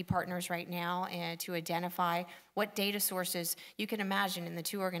MBIB partners right now to identify what data sources. You can imagine in the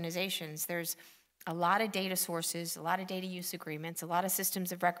two organizations, there's a lot of data sources, a lot of data use agreements, a lot of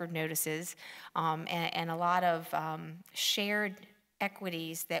systems of record notices, and a lot of shared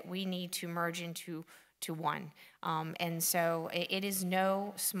equities that we need to merge into one. And so it is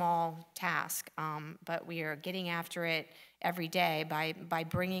no small task, but we are getting after it every day by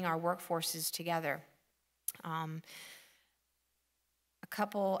bringing our workforces together. I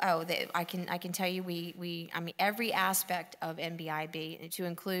can tell you I mean, every aspect of MBIB, to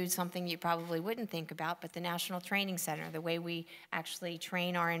include something you probably wouldn't think about, but the National Training Center, the way we actually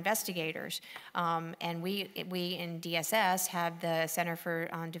train our investigators. And we in DSS have the Center for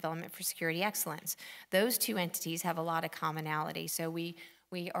Development for Security Excellence. Those two entities have a lot of commonality. So we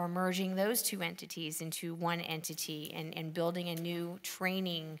are merging those two entities into one entity and building a new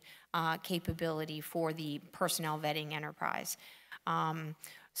training capability for the personnel vetting enterprise.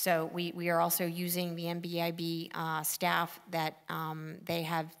 So we are also using the MBIB staff that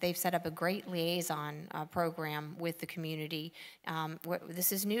they've set up a great liaison program with the community.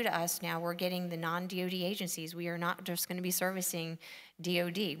 This is new to us now. We're getting the non-DoD agencies. We are not just going to be servicing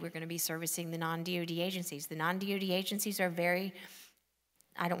DoD. We're going to be servicing the non-DoD agencies. The non-DoD agencies are very,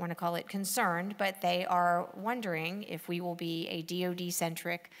 I don't want to call it concerned, but they are wondering if we will be a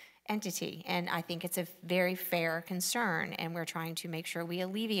DoD-centric entity. And I think it's a very fair concern, and we're trying to make sure we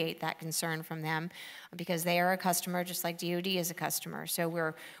alleviate that concern from them because they are a customer just like DoD is a customer. So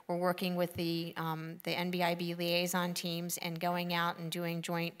we're working with the NBIB liaison teams and going out and doing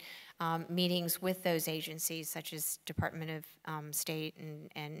joint meetings with those agencies such as Department of State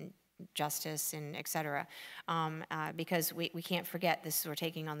and Justice and et cetera, because we can't forget this, we're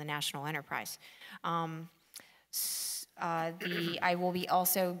taking on the national enterprise. I will be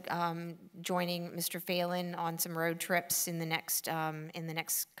also joining Mr. Phelan on some road trips in the next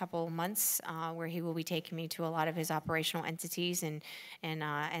couple months, where he will be taking me to a lot of his operational entities and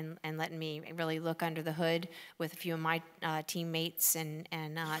letting me really look under the hood with a few of my teammates and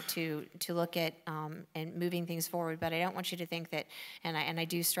to look at and moving things forward. But I don't want you to think that, and I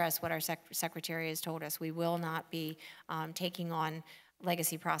do stress what our secretary has told us. We will not be taking on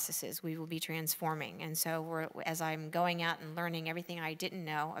legacy processes. We will be transforming. And so as I'm going out and learning everything I didn't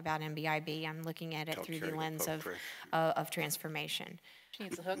know about NBIB, I'm looking at it through the lens of transformation. She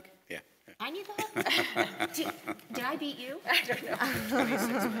needs a hook. Yeah. I need the hook? Did I beat you? I don't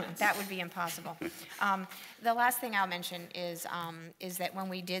know. That would be impossible. The last thing I'll mention is that when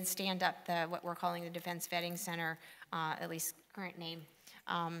we did stand up what we're calling the Defense Vetting Center, at least current name,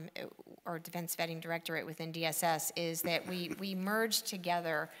 or Defense Vetting Directorate within DSS, is that we merged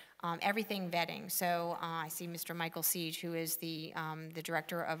together everything vetting. So I see Mr. Michael Siege, who is the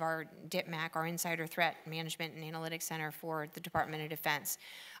director of our DIPMAC, our Insider Threat Management and Analytics Center for the Department of Defense.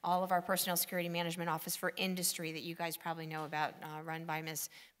 All of our Personnel Security Management Office for Industry that you guys probably know about, run by Ms.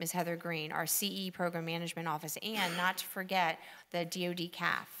 Heather Green, our CE Program Management Office, and not to forget the DoD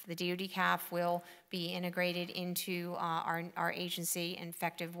CAF. The DoD CAF will be integrated into our agency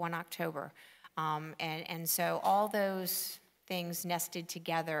effective 1 October. And so all those things nested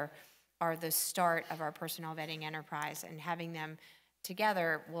together are the start of our personnel vetting enterprise, and having them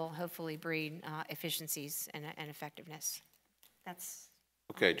together will hopefully breed efficiencies and effectiveness. That's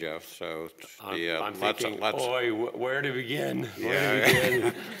Okay, Jeff, so I'm thinking, boy, where to begin?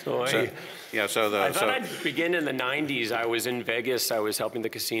 Yeah. I thought I'd begin in the 90s. I was in Vegas. I was helping the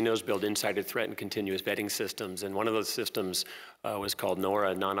casinos build insider threat and continuous vetting systems, and one of those systems was called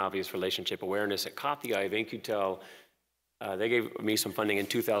NORA, Non-Obvious Relationship Awareness. It caught the eye of InQtel. They gave me some funding in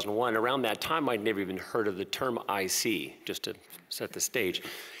 2001. Around that time, I'd never even heard of the term IC, just to set the stage.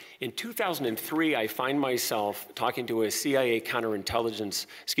 In 2003, I find myself talking to a CIA counterintelligence,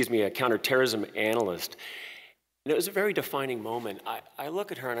 a counterterrorism analyst. And it was a very defining moment. I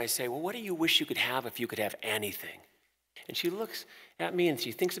look at her and I say, well, what do you wish you could have if you could have anything? And she looks at me and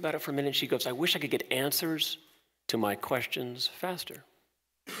she thinks about it for a minute and she goes, I wish I could get answers to my questions faster.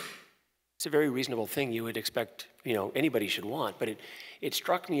 It's a very reasonable thing you would expect, anybody should want, but it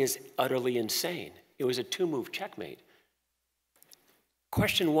struck me as utterly insane. It was a two-move checkmate.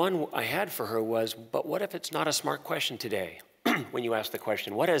 Question one I had for her was, but what if it's not a smart question today? When you ask the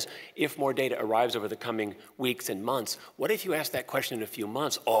question, if more data arrives over the coming weeks and months, what if you ask that question in a few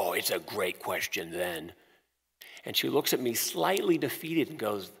months? Oh, it's a great question then. And she looks at me slightly defeated and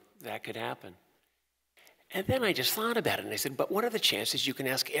goes, that could happen. And then I just thought about it and I said, but what are the chances you can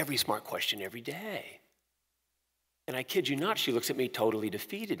ask every smart question every day? And I kid you not, she looks at me totally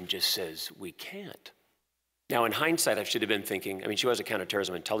defeated and just says, we can't. Now, in hindsight, I should have been thinking, she was a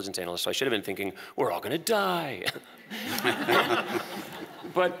counterterrorism intelligence analyst, so I should have been thinking, we're all going to die.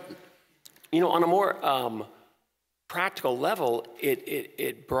 But, on a more practical level,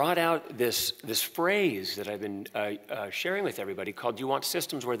 it brought out this phrase that I've been sharing with everybody called, you want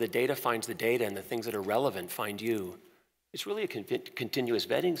systems where the data finds the data and the things that are relevant find you. It's really a continuous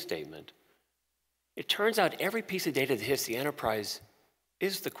vetting statement. It turns out every piece of data that hits the enterprise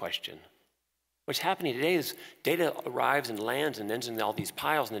is the question. What's happening today is data arrives and lands and ends in all these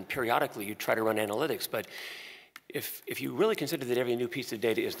piles, and then periodically you try to run analytics. But if you really consider that every new piece of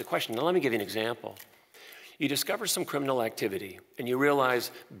data is the question, now let me give you an example. You discover some criminal activity, and you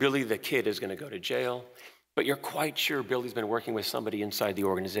realize Billy the Kid is going to go to jail, but you're quite sure Billy's been working with somebody inside the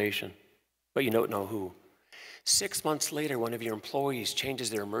organization, but you don't know who. 6 months later, one of your employees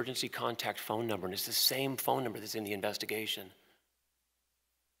changes their emergency contact phone number, and it's the same phone number that's in the investigation.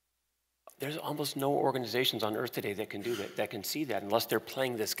 There's almost no organizations on earth today that can do that can see that, unless they're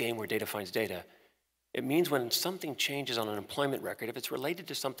playing this game where data finds data. It means when something changes on an employment record, if it's related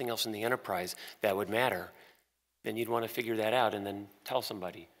to something else in the enterprise that would matter, then you'd want to figure that out and then tell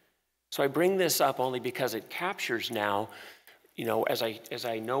somebody. So I bring this up only because it captures now, as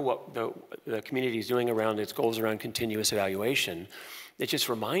I know what the community is doing around its goals around continuous evaluation, it just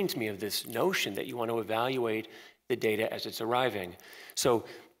reminds me of this notion that you want to evaluate the data as it's arriving. So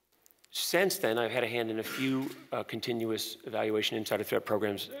since then, I've had a hand in a few continuous evaluation insider threat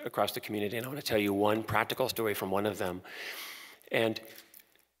programs across the community, and I want to tell you one practical story from one of them. And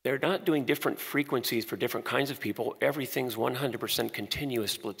they're not doing different frequencies for different kinds of people. Everything's 100%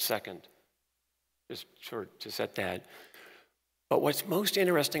 continuous split second, just to set that. But what's most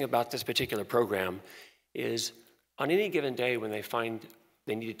interesting about this particular program is on any given day when they find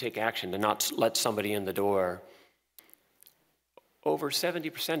they need to take action to not let somebody in the door, over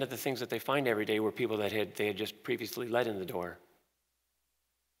 70% of the things that they find every day were people that they had just previously let in the door.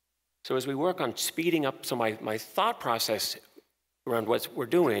 So as we work on speeding up, so my thought process around what we're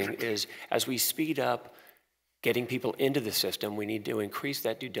doing is as we speed up getting people into the system, we need to increase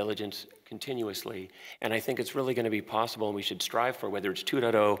that due diligence continuously. And I think it's really going to be possible, and we should strive for, whether it's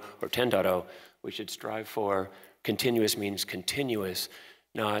 2.0 or 10.0, we should strive for continuous means continuous,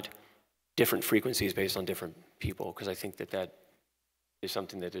 not different frequencies based on different people, because I think that that is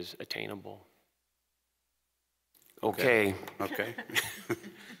something that is attainable. Okay. Okay.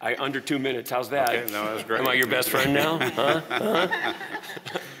 Under 2 minutes, how's that? Okay, no, that's great. Am I your best friend now? Huh?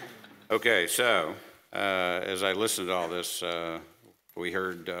 Okay, so as I listened to all this, we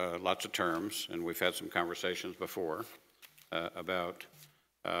heard lots of terms, and we've had some conversations before about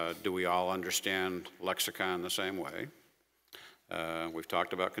do we all understand lexicon the same way? We've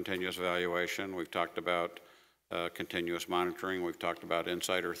talked about continuous evaluation. We've talked about continuous monitoring. We've talked about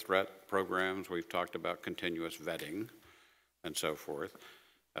insider threat programs. We've talked about continuous vetting and so forth.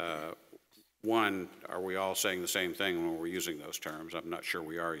 One, are we all saying the same thing when we're using those terms? I'm not sure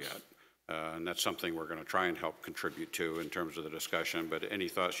we are yet. And that's something we're going to try and help contribute to in terms of the discussion, but any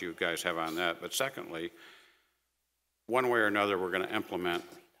thoughts you guys have on that? But secondly, one way or another, we're going to implement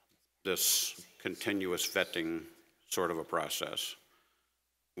this continuous vetting sort of a process.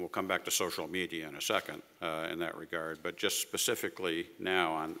 We'll come back to social media in a second in that regard, but just specifically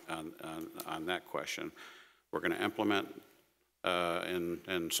now on that question, we're going to implement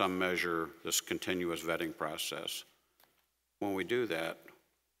in some measure this continuous vetting process. When we do that,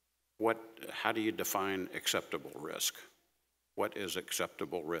 how do you define acceptable risk? What is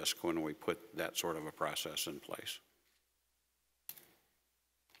acceptable risk when we put that sort of a process in place?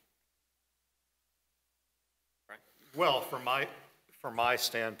 Well, from my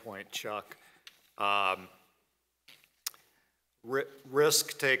standpoint, Chuck,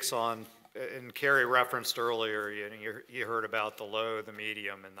 risk takes on, and Carrie referenced earlier, you heard about the low, the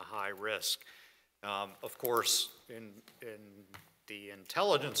medium, and the high risk. Of course, in the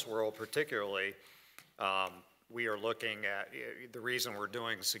intelligence world particularly, we are looking at, the reason we're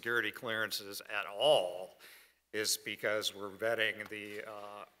doing security clearances at all is because we're vetting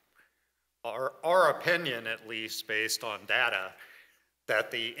our opinion, at least based on data,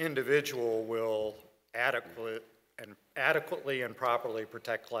 that the individual will adequately and properly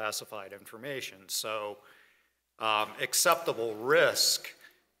protect classified information. So acceptable risk,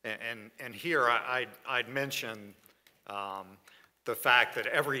 and here I'd mention the fact that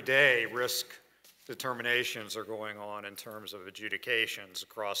every day risk determinations are going on in terms of adjudications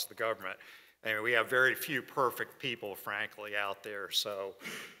across the government. I mean, we have very few perfect people, frankly, out there. So,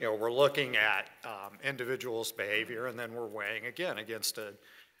 we're looking at individuals' behavior, and then we're weighing again against an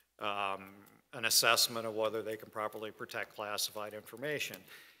assessment of whether they can properly protect classified information.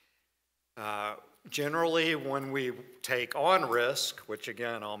 Generally, when we take on risk, which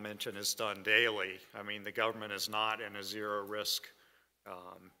again I'll mention is done daily, I mean, the government is not in a zero risk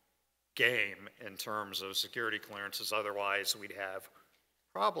game in terms of security clearances. Otherwise, we'd have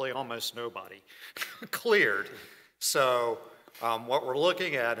probably almost nobody cleared. So what we're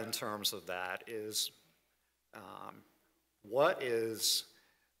looking at in terms of that is what is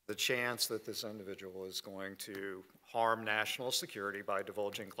the chance that this individual is going to harm national security by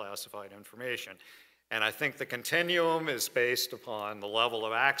divulging classified information. And I think the continuum is based upon the level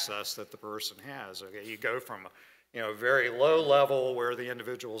of access that the person has. Okay, you go from a very low level where the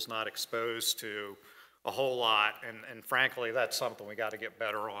individual is not exposed to a whole lot, and frankly, that's something we got to get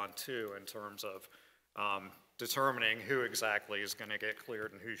better on too in terms of determining who exactly is going to get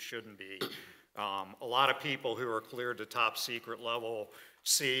cleared and who shouldn't be. A lot of people who are cleared to top secret level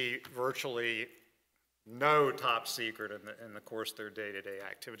see virtually no top secret in the course of their day-to-day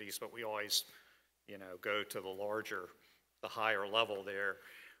activities, but we always, go to the higher level there.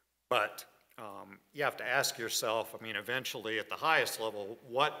 But you have to ask yourself, I mean, eventually at the highest level,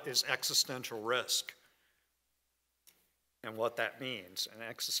 what is existential risk? And what that means. And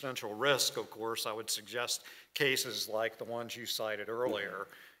existential risk, of course, I would suggest cases like the ones you cited earlier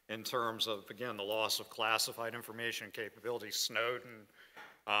in terms of, again, the loss of classified information capabilities. Snowden,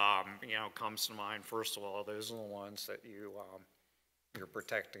 comes to mind first of all. Those are the ones that you you're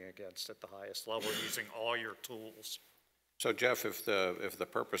protecting against at the highest level using all your tools. So Jeff, if the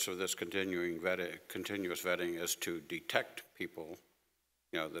purpose of this continuous vetting is to detect people,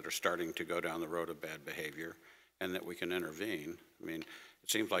 that are starting to go down the road of bad behavior, and that we can intervene, I mean, it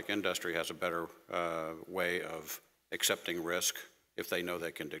seems like industry has a better way of accepting risk if they know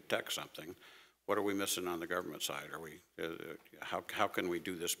they can detect something. What are we missing on the government side? Are we, how can we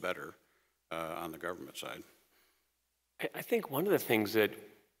do this better on the government side? I think one of the things that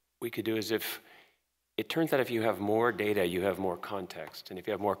we could do is it turns out if you have more data, you have more context. And if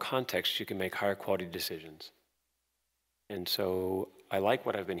you have more context, you can make higher quality decisions. And so I like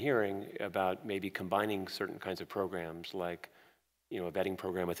what I've been hearing about maybe combining certain kinds of programs, like a vetting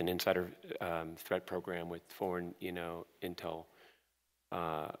program with an insider threat program with foreign intel.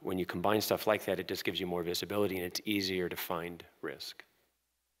 When you combine stuff like that, it just gives you more visibility and it's easier to find risk.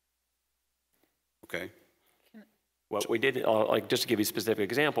 Okay. What we did, like just to give you a specific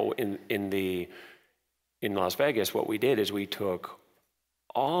example, in Las Vegas, what we did is we took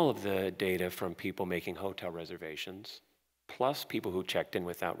all of the data from people making hotel reservations, plus people who checked in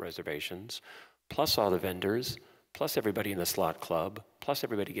without reservations, plus all the vendors, plus everybody in the slot club, plus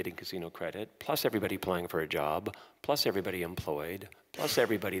everybody getting casino credit, plus everybody applying for a job, plus everybody employed, plus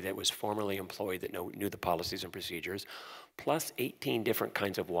everybody that was formerly employed that knew the policies and procedures, plus 18 different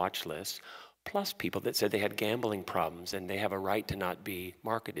kinds of watch lists, plus people that said they had gambling problems and they have a right to not be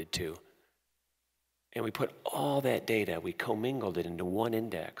marketed to. And we put all that data, we commingled it into one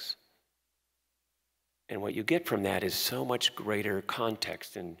index. And what you get from that is so much greater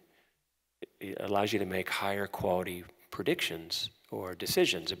context, and it allows you to make higher quality predictions or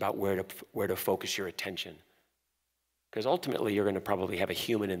decisions about where to focus your attention. Because ultimately, you're going to probably have a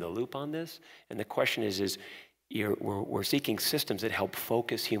human in the loop on this. And the question is we're seeking systems that help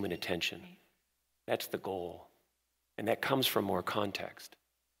focus human attention. That's the goal. And that comes from more context.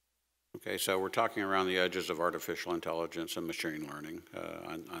 Okay, so we're talking around the edges of artificial intelligence and machine learning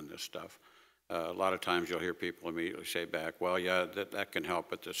on this stuff. A lot of times you'll hear people immediately say back, well, yeah, that can help,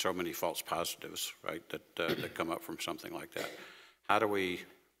 but there's so many false positives, right, that come up from something like that. How do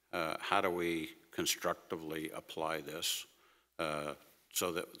we constructively apply this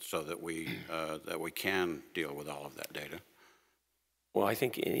so that we can deal with all of that data? Well, I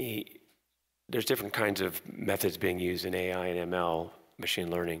think there's different kinds of methods being used in AI and ML,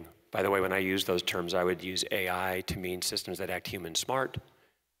 machine learning. By the way, when I use those terms, I would use AI to mean systems that act human smart,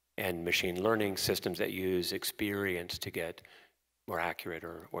 and machine learning systems that use experience to get more accurate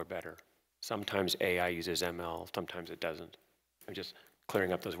or better. Sometimes AI uses ML, sometimes it doesn't. I'm just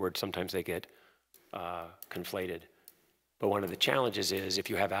clearing up those words. Sometimes they get conflated. But one of the challenges is if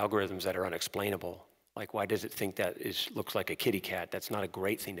you have algorithms that are unexplainable, like why does it think that looks like a kitty cat? That's not a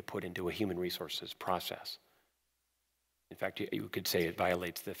great thing to put into a human resources process. In fact, you could say it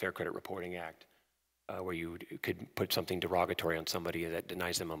violates the Fair Credit Reporting Act, where you could put something derogatory on somebody that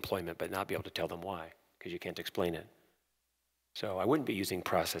denies them employment, but not be able to tell them why, because you can't explain it. So I wouldn't be using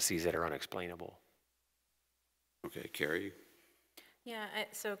processes that are unexplainable. Okay, Carrie? Yeah,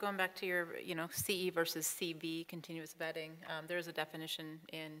 so going back to your, CE versus CB, continuous vetting, there's a definition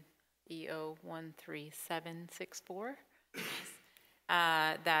in EO 13764.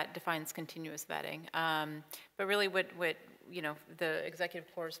 That defines continuous vetting. But really what the executive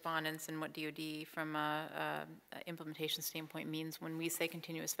correspondence and what DoD from a implementation standpoint means when we say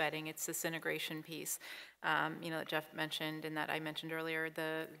continuous vetting, it's this integration piece, that Jeff mentioned and that I mentioned earlier,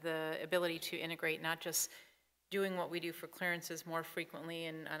 the ability to integrate not just doing what we do for clearances more frequently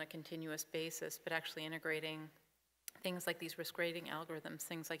and on a continuous basis, but actually integrating things like these risk rating algorithms,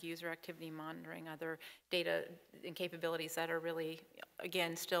 things like user activity monitoring, other data and capabilities that are really,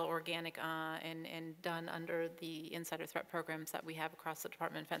 again, still organic and done under the insider threat programs that we have across the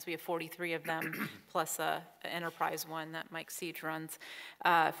Department of Defense. We have 43 of them, plus an enterprise one that Mike Siege runs,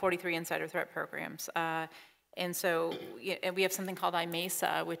 43 insider threat programs. And so we have something called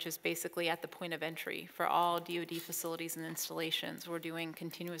IMESA, which is basically at the point of entry for all DoD facilities and installations. We're doing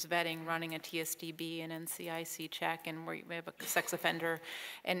continuous vetting, running a TSDB and NCIC check, and we have a sex offender,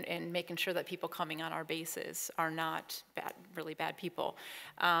 and making sure that people coming on our bases are not really bad people.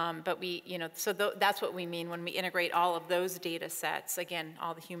 But that's what we mean when we integrate all of those data sets. Again,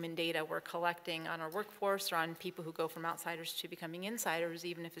 all the human data we're collecting on our workforce or on people who go from outsiders to becoming insiders,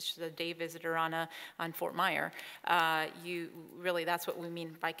 even if it's just a day visitor on Fort Myers. That's what we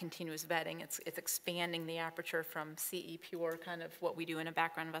mean by continuous vetting. It's expanding the aperture from CE pure, kind of what we do in a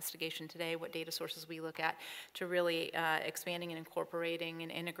background investigation today, what data sources we look at, to really expanding and incorporating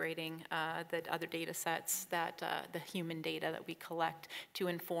and integrating the other data sets, that the human data that we collect to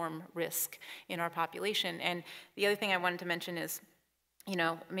inform risk in our population. And the other thing I wanted to mention is you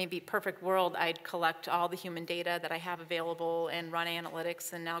know, maybe perfect world, I'd collect all the human data that I have available and run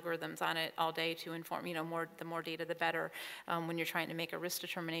analytics and algorithms on it all day to inform, you know, the more data, the better. When you're trying to make a risk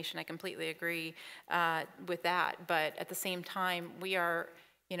determination, I completely agree with that. But at the same time, we are,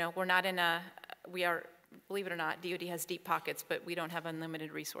 you know, we're not in a, we are, believe it or not, DoD has deep pockets, but we don't have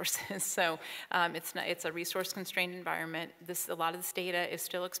unlimited resources. So it's a resource-constrained environment. A lot of this data is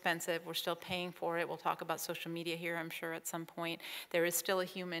still expensive. We're still paying for it. We'll talk about social media here, I'm sure, at some point. There is still a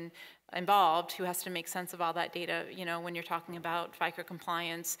human involved who has to make sense of all that data. You know, when you're talking about FICA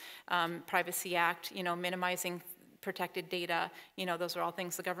compliance, Privacy Act, you know, minimizing protected data, you know, those are all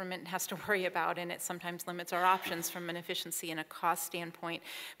things the government has to worry about, and it sometimes limits our options from an efficiency and a cost standpoint.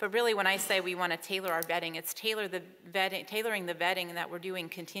 But really, when I say we want to tailor our vetting, it's tailoring the vetting that we're doing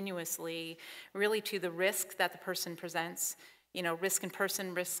continuously, really to the risk that the person presents. You know, risk in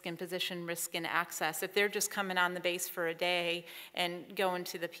person, risk in position, risk in access. If they're just coming on the base for a day and going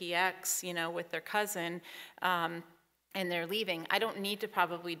to the PX, you know, with their cousin, and they're leaving, I don't need to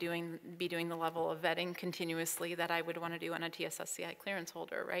probably be doing the level of vetting continuously that I would want to do on a TSSCI clearance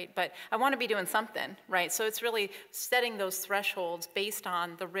holder, right? But I want to be doing something, right? So it's really setting those thresholds based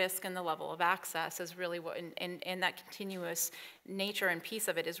on the risk and the level of access is really what, and that continuous nature and piece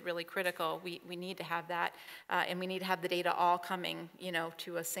of it is really critical. We need to have that, and we need to have the data all coming, you know,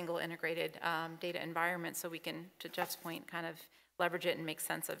 to a single integrated data environment so we can, to Jeff's point, kind of leverage it and make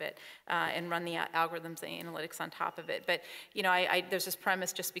sense of it, and run the algorithms and analytics on top of it. But, you know, there's this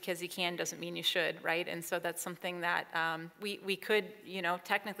premise, just because you can doesn't mean you should, right? And so that's something that we could, you know,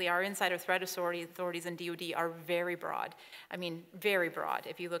 technically our insider threat authorities in DoD are very broad. I mean, very broad.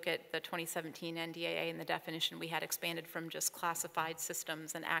 If you look at the 2017 NDAA and the definition, we had expanded from just classified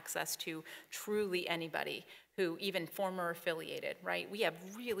systems and access to truly anybody who, even former affiliated, right? We have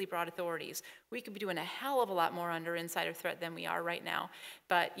really broad authorities. We could be doing a hell of a lot more under insider threat than we are right now.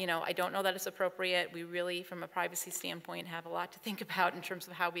 But, you know, I don't know that it's appropriate. We really, from a privacy standpoint, have a lot to think about in terms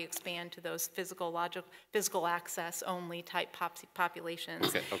of how we expand to those physical access only type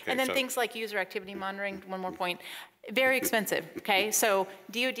populations. Okay, and then things like user activity monitoring, one more point, very expensive, okay? So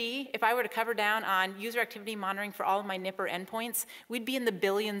DoD, if I were to cover down on user activity monitoring for all of my NIPR endpoints, we'd be in the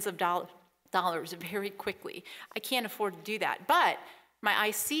billions of dollars very quickly. I can't afford to do that. But my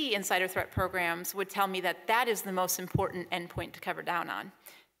IC insider threat programs would tell me that that is the most important endpoint to cover down on,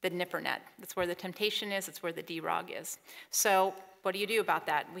 the NIPR net. That's where the temptation is, it's where the DROG is. So what do you do about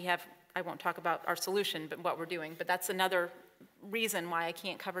that? We have, I won't talk about our solution, but what we're doing, but that's another reason why I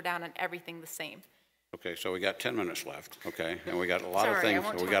can't cover down on everything the same. Okay, so we got 10 minutes left, okay? And we got a lot of things.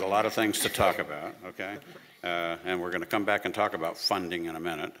 We got a lot of things to talk about, okay? And we're going to come back and talk about funding in a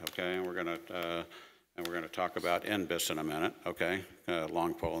minute, okay? And we're going to talk about NBIS in a minute, okay?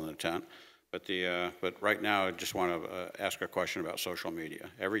 Long pole in the tent. But right now, I just want to ask a question about social media.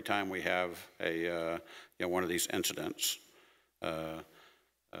 Every time we have a one of these incidents, a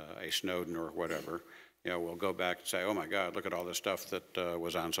Snowden or whatever, we'll go back and say, oh my God, look at all this stuff that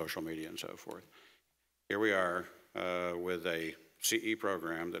was on social media and so forth. Here we are with a CE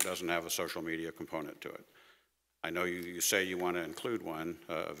program that doesn't have a social media component to it. I know you say you want to include one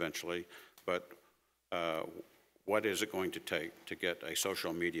eventually, but what is it going to take to get a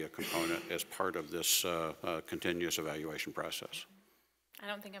social media component as part of this continuous evaluation process? I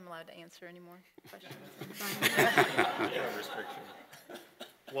don't think I'm allowed to answer any more questions.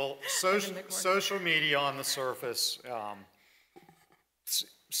 Well, social media on the surface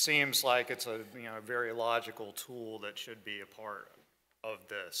seems like it's a very logical tool that should be a part of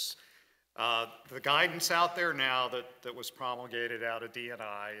this. The guidance out there now that was promulgated out of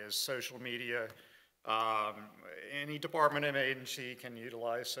DNI is social media. Any department and agency can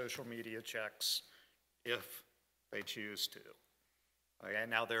utilize social media checks if they choose to. Okay,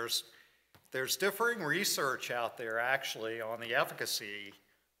 now there's differing research out there actually on the efficacy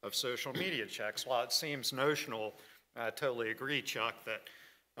of social media checks. While it seems notional, I totally agree, Chuck, that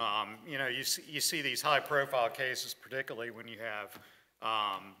you see these high-profile cases, particularly when you have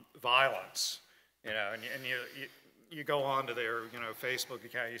violence, and you go onto their Facebook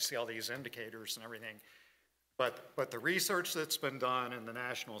account, you see all these indicators and everything. But the research that's been done in the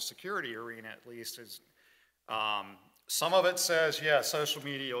national security arena, at least, is some of it says, yeah, social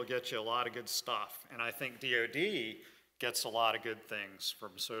media will get you a lot of good stuff, and I think DoD gets a lot of good things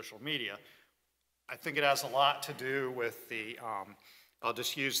from social media. I think it has a lot to do with the I'll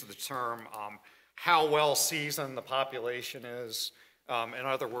just use the term, how well seasoned the population is. In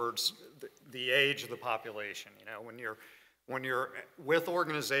other words, the age of the population. When you're with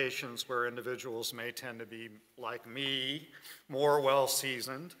organizations where individuals may tend to be, like me, more well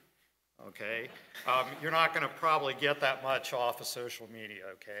seasoned, okay? You're not going to probably get that much off of social media,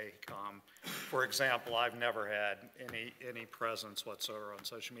 okay? For example, I've never had any presence whatsoever on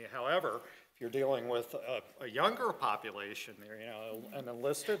social media. However, if you're dealing with a younger population, you know, an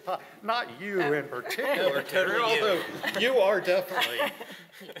enlisted, not you in particular, Carrie, although you are definitely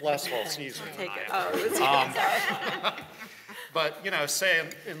less well seasoned than I am. But, you know, say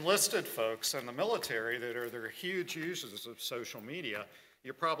enlisted folks in the military they're huge users of social media,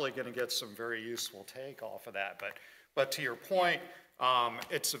 you're probably going to get some very useful take off of that. But to your point,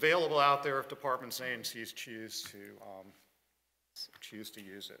 it's available out there if departments and agencies choose to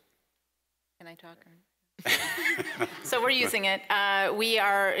use it. Can I talk? So we're using it.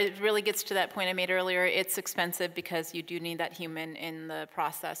 It really gets to that point I made earlier. It's expensive because you do need that human in the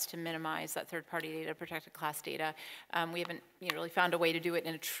process to minimize that third-party data, protected class data. We haven't really found a way to do it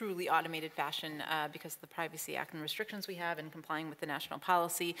in a truly automated fashion because of the Privacy Act and restrictions we have in complying with the national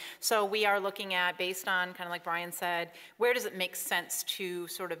policy. So we are looking at, based on kind of like Brian said, where does it make sense to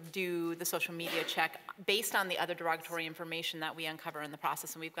sort of do the social media check based on the other derogatory information that we uncover in the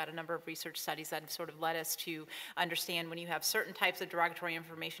process. And we've got a number of research studies that have sort of led us to understand when you have certain types of derogatory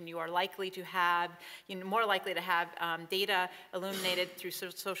information, you are likely to have, more likely to have data illuminated through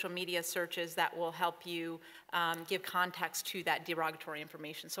social media searches that will help you give context to that derogatory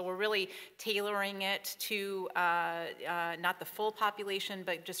information. So we're really tailoring it to not the full population,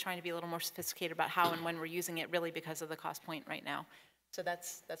 but just trying to be a little more sophisticated about how and when we're using it, really because of the cost point right now. So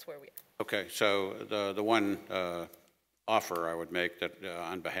that's where we are. Okay, so the one offer I would make that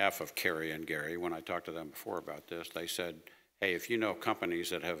on behalf of Carrie and Gary, when I talked to them before about this, they said, hey, if you know companies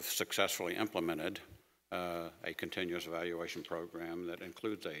that have successfully implemented a continuous evaluation program that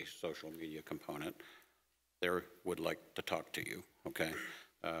includes a social media component, they would like to talk to you, okay?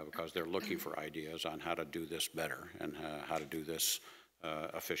 Because they're looking for ideas on how to do this better and how to do this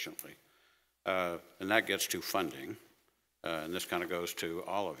efficiently. And that gets to funding, and this kind of goes to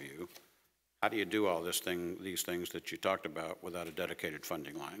all of you. How do you do all these things that you talked about without a dedicated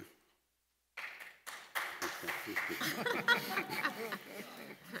funding line?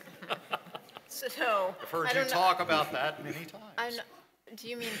 So, I've heard you talk about that many times. Do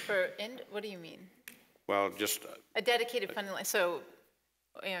you mean what do you mean? Well, just A dedicated funding line. So,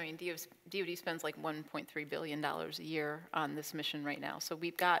 I mean, DoD spends like $1.3 billion a year on this mission right now. So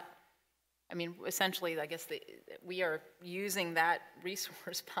we've got, I mean, essentially, I guess we are using that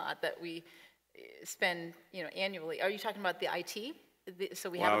resource pot that we spend, annually. Are you talking about the IT? So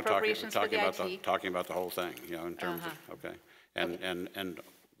we have appropriations for the IT? Talking about the whole thing, in terms of, okay. And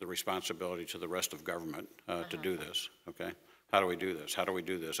the responsibility to the rest of government to do this, okay? How do we do this? How do we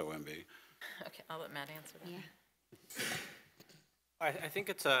do this, OMB? Okay, I'll let Matt answer that. Yeah. I think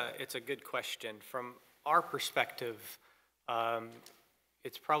it's a good question. From our perspective,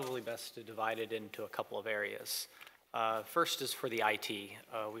 it's probably best to divide it into a couple of areas. First is for the IT.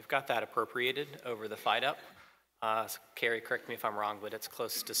 We've got that appropriated over the FIDUP. Carrie, correct me if I'm wrong, but it's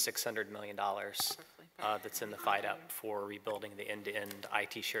close to $600 million that's in the FIDUP for rebuilding the end-to-end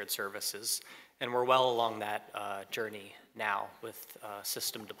IT shared services. And we're well along that journey now with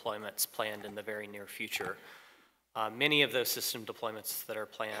system deployments planned in the very near future. Many of those system deployments that are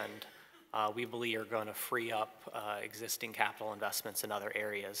planned, we believe are going to free up existing capital investments in other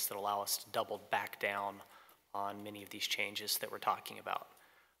areas that allow us to double back down on many of these changes that we're talking about.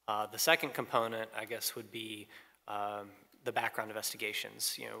 The second component, I guess, would be the background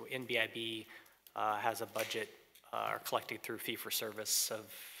investigations. NBIB has a budget collected through fee-for-service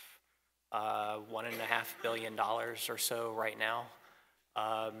of $1.5 billion or so right now.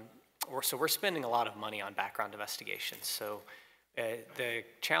 So we're spending a lot of money on background investigations. So the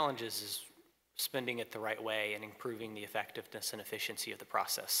challenge is spending it the right way and improving the effectiveness and efficiency of the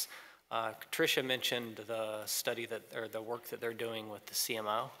process. Tricia mentioned the study or the work that they're doing with the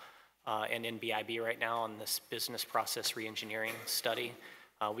CMO and NBIB right now on this business process reengineering study.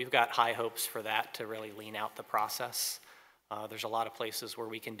 We've got high hopes for that to really lean out the process. There's a lot of places where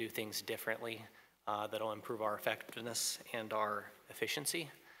we can do things differently that'll improve our effectiveness and our efficiency.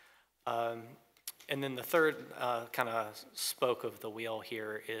 And then the third kind of spoke of the wheel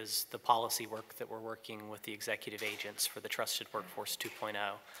here is the policy work that we're working with the executive agents for the Trusted Workforce 2.0.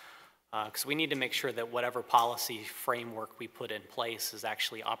 Because we need to make sure that whatever policy framework we put in place is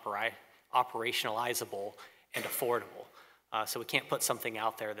actually operationalizable and affordable. So we can't put something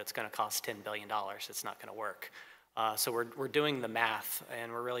out there that's going to cost $10 billion. It's not going to work. So we're doing the math,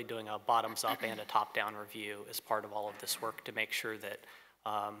 and we're really doing a bottoms-up and a top-down review as part of all of this work to make sure that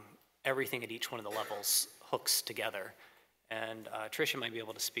everything at each one of the levels hooks together And Tricia might be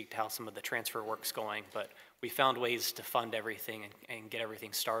able to speak to how some of the transfer work's going, but we found ways to fund everything and get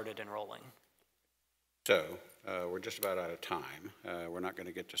everything started and rolling. So we're just about out of time. We're not going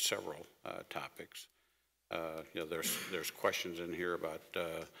to get to several topics. You know, there's questions in here about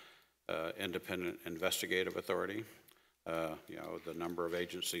independent investigative authority. You know, the number of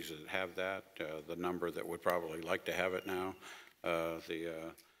agencies that have that, the number that would probably like to have it now.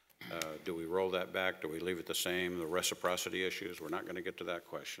 Do we roll that back? Do we leave it the same? The reciprocity issues, we're not going to get to that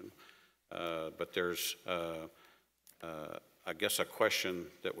question. But there's, I guess, a question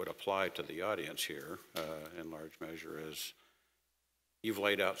that would apply to the audience here in large measure is, you've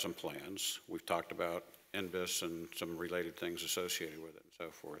laid out some plans. We've talked about NBIS and some related things associated with it and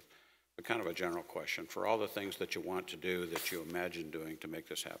so forth. But kind of a general question, for all the things that you want to do, that you imagine doing to make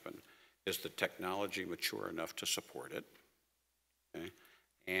this happen, is the technology mature enough to support it? Okay.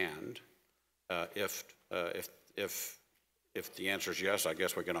 And if the answer is yes, I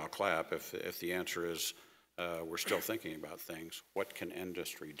guess we can all clap. If the answer is we're still thinking about things, what can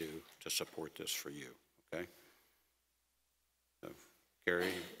industry do to support this for you? Okay. So,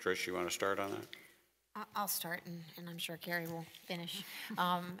 Carrie, Trish, you want to start on that? I'll start, and I'm sure Carrie will finish.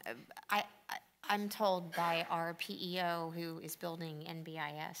 I'm told by our PEO, who is building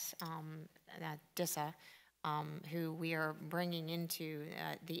NBIS, DISA, who we are bringing into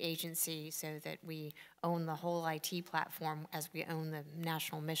the agency so that we own the whole IT platform as we own the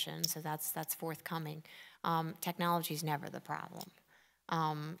national mission, so that's forthcoming. Technology is never the problem.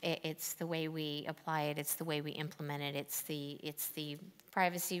 It's the way we apply it, it's the way we implement it, it's the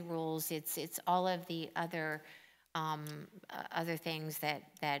privacy rules, it's all of the other things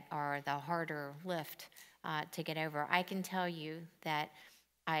that are the harder lift to get over. I can tell you that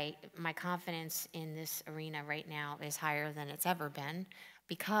my confidence in this arena right now is higher than it's ever been,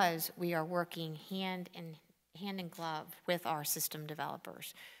 because we are working hand in glove with our system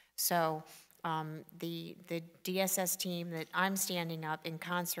developers. So the DSS team that I'm standing up in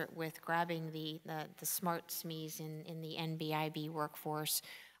concert with, grabbing the smart SMEs in the NBIB workforce,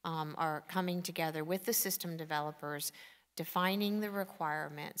 are coming together with the system developers, defining the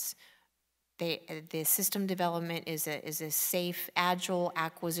requirements. The system development is a safe, agile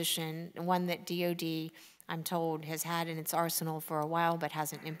acquisition, one that DoD, I'm told, has had in its arsenal for a while but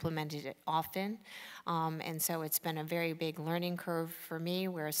hasn't implemented it often. And so it's been a very big learning curve for me,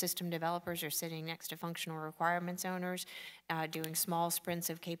 where system developers are sitting next to functional requirements owners, doing small sprints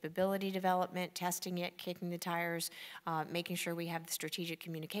of capability development, testing it, kicking the tires, making sure we have the strategic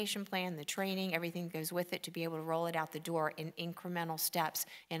communication plan, the training, everything that goes with it to be able to roll it out the door in incremental steps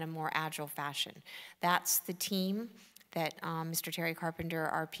in a more agile fashion. That's the team that Mr. Terry Carpenter,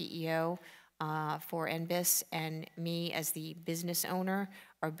 our PEO, for NBIS, and me as the business owner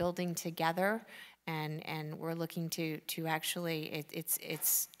are building together, and we're looking to actually,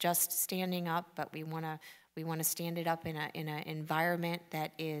 it's just standing up, but we want to stand it up in an environment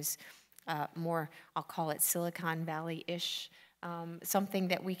that is more, I'll call it Silicon Valley-ish, something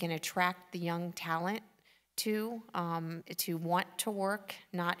that we can attract the young talent to want to work,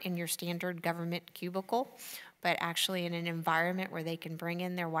 not in your standard government cubicle, but actually in an environment where they can bring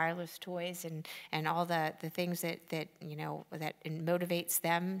in their wireless toys and all the things that you know, that motivates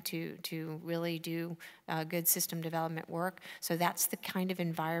them to really do good system development work. So that's the kind of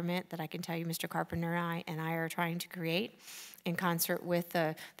environment that I can tell you Mr. Carpenter and I are trying to create, in concert with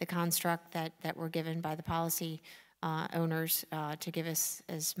the construct that we're given by the policy owners to give us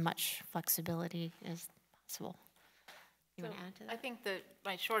as much flexibility as possible. You want to add to that? I think that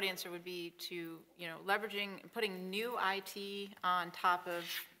my short answer would be to, you know, putting new IT on top of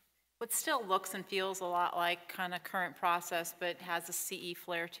what still looks and feels a lot like kind of current process, but has a CE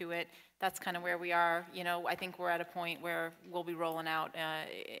flair to it. That's kind of where we are. You know, I think we're at a point where we'll be rolling out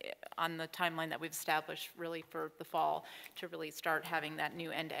on the timeline that we've established really for the fall to really start having that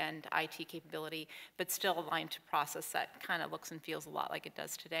new end-to-end IT capability, but still aligned to process that kind of looks and feels a lot like it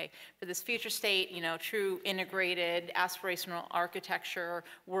does today. For this future state, you know, true integrated aspirational architecture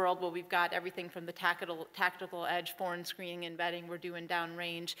world where we've got everything from the tactical edge, foreign screening and vetting we're doing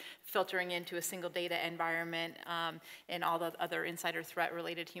downrange, filtering into a single data environment, and all the other insider threat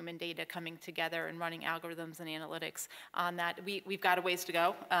related human data coming together and running algorithms and analytics on that. We've got a ways to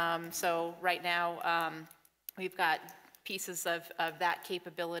go. So right now, we've got pieces of that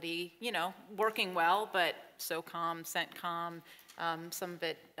capability, you know, working well, but SOCOM, CENTCOM, some of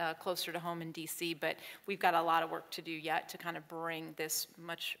it closer to home in DC, but we've got a lot of work to do yet to kind of bring this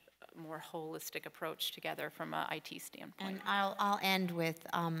much more holistic approach together from an IT standpoint. And I'll end with,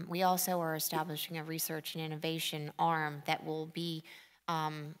 we also are establishing a research and innovation arm that will be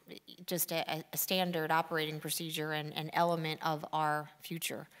just a standard operating procedure and an element of our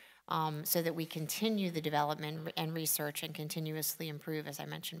future, so that we continue the development and research and continuously improve, as I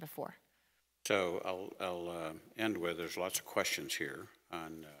mentioned before. So I'll end with, there's lots of questions here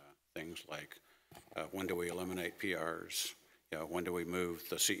on things like when do we eliminate PRs? When do we move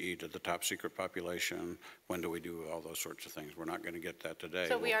the CE to the top secret population? When do we do all those sorts of things? We're not going to get that today.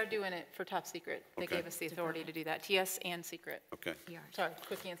 So we are doing it for top secret. They Okay. gave us the authority to do that, TS and secret. Okay. Sorry,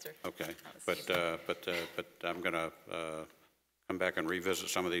 quick answer. Okay. But I'm going to come back and revisit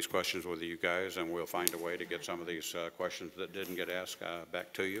some of these questions with you guys, and we'll find a way to get some of these questions that didn't get asked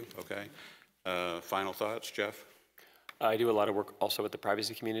back to you. Okay. Final thoughts, Jeff? I do a lot of work also with the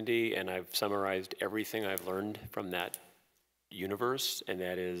privacy community, and I've summarized everything I've learned from that universe, and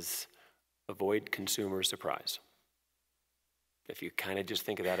that is avoid consumer surprise. If you kind of just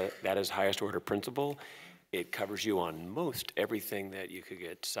think of that as highest order principle, it covers you on most everything that you could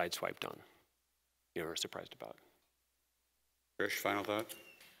get sideswiped on, you're surprised about. Trish, final thoughts?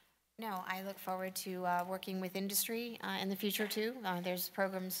 No, I look forward to working with industry in the future too. There's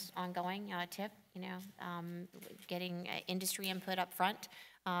programs ongoing, TIP, getting industry input up front.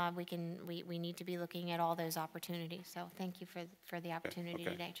 We need to be looking at all those opportunities. So thank you for the opportunity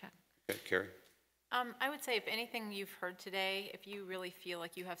today, Chuck. Okay, Carrie? I would say if anything you've heard today, if you really feel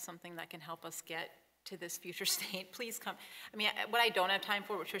like you have something that can help us get to this future state, please come. I mean, what I don't have time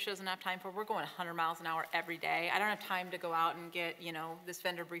for, what Tricia doesn't have time for, we're going 100 miles an hour every day. I don't have time to go out and get, this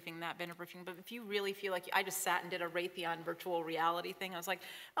vendor briefing, that vendor briefing. But if you really feel like, I just sat and did a Raytheon virtual reality thing. I was like,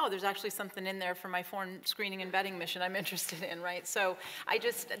 oh, there's actually something in there for my foreign screening and vetting mission I'm interested in, right? So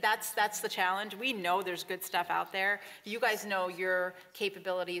that's the challenge. We know there's good stuff out there. You guys know your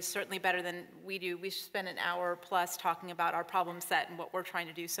capabilities certainly better than we do. We spent an hour plus talking about our problem set and what we're trying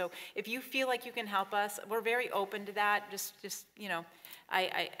to do. So if you feel like you can help us, we're very open to that.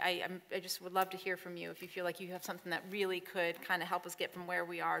 I just would love to hear from you if you feel like you have something that really could kind of help us get from where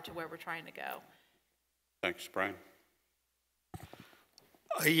we are to where we're trying to go. Thanks, Brian.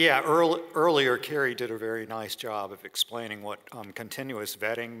 Earlier, Carrie did a very nice job of explaining what continuous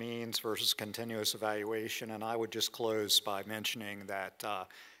vetting means versus continuous evaluation, and I would just close by mentioning that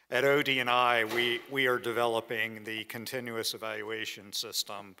at OD&I, we are developing the continuous evaluation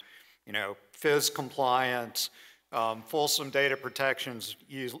system, FIS compliance, fulsome data protections,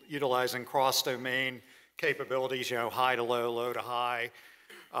 utilizing cross-domain capabilities, high to low, low to high,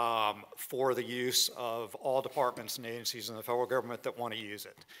 for the use of all departments and agencies in the federal government that want to use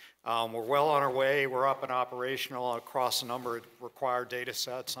it. We're well on our way. We're up and operational across a number of required data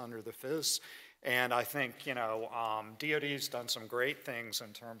sets under the FIS. And I think, DOD's done some great things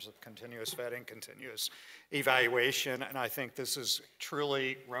in terms of continuous vetting, continuous evaluation, and I think this is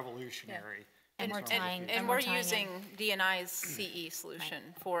truly revolutionary. Yeah. And we're using D&I's CE solution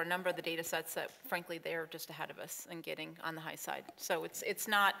for a number of the data sets that, frankly, they're just ahead of us in getting on the high side. So it's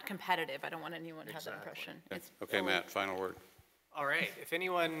not competitive. I don't want anyone to have that impression. Okay, Matt, final word. All right, if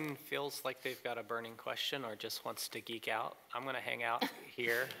anyone feels like they've got a burning question or just wants to geek out, I'm going to hang out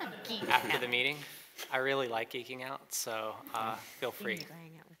here after the meeting. I really like geeking out, so feel free.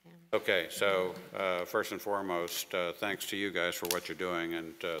 Okay, so first and foremost, thanks to you guys for what you're doing,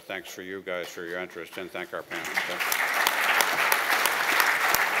 and thanks for you guys for your interest, and thank our panelists.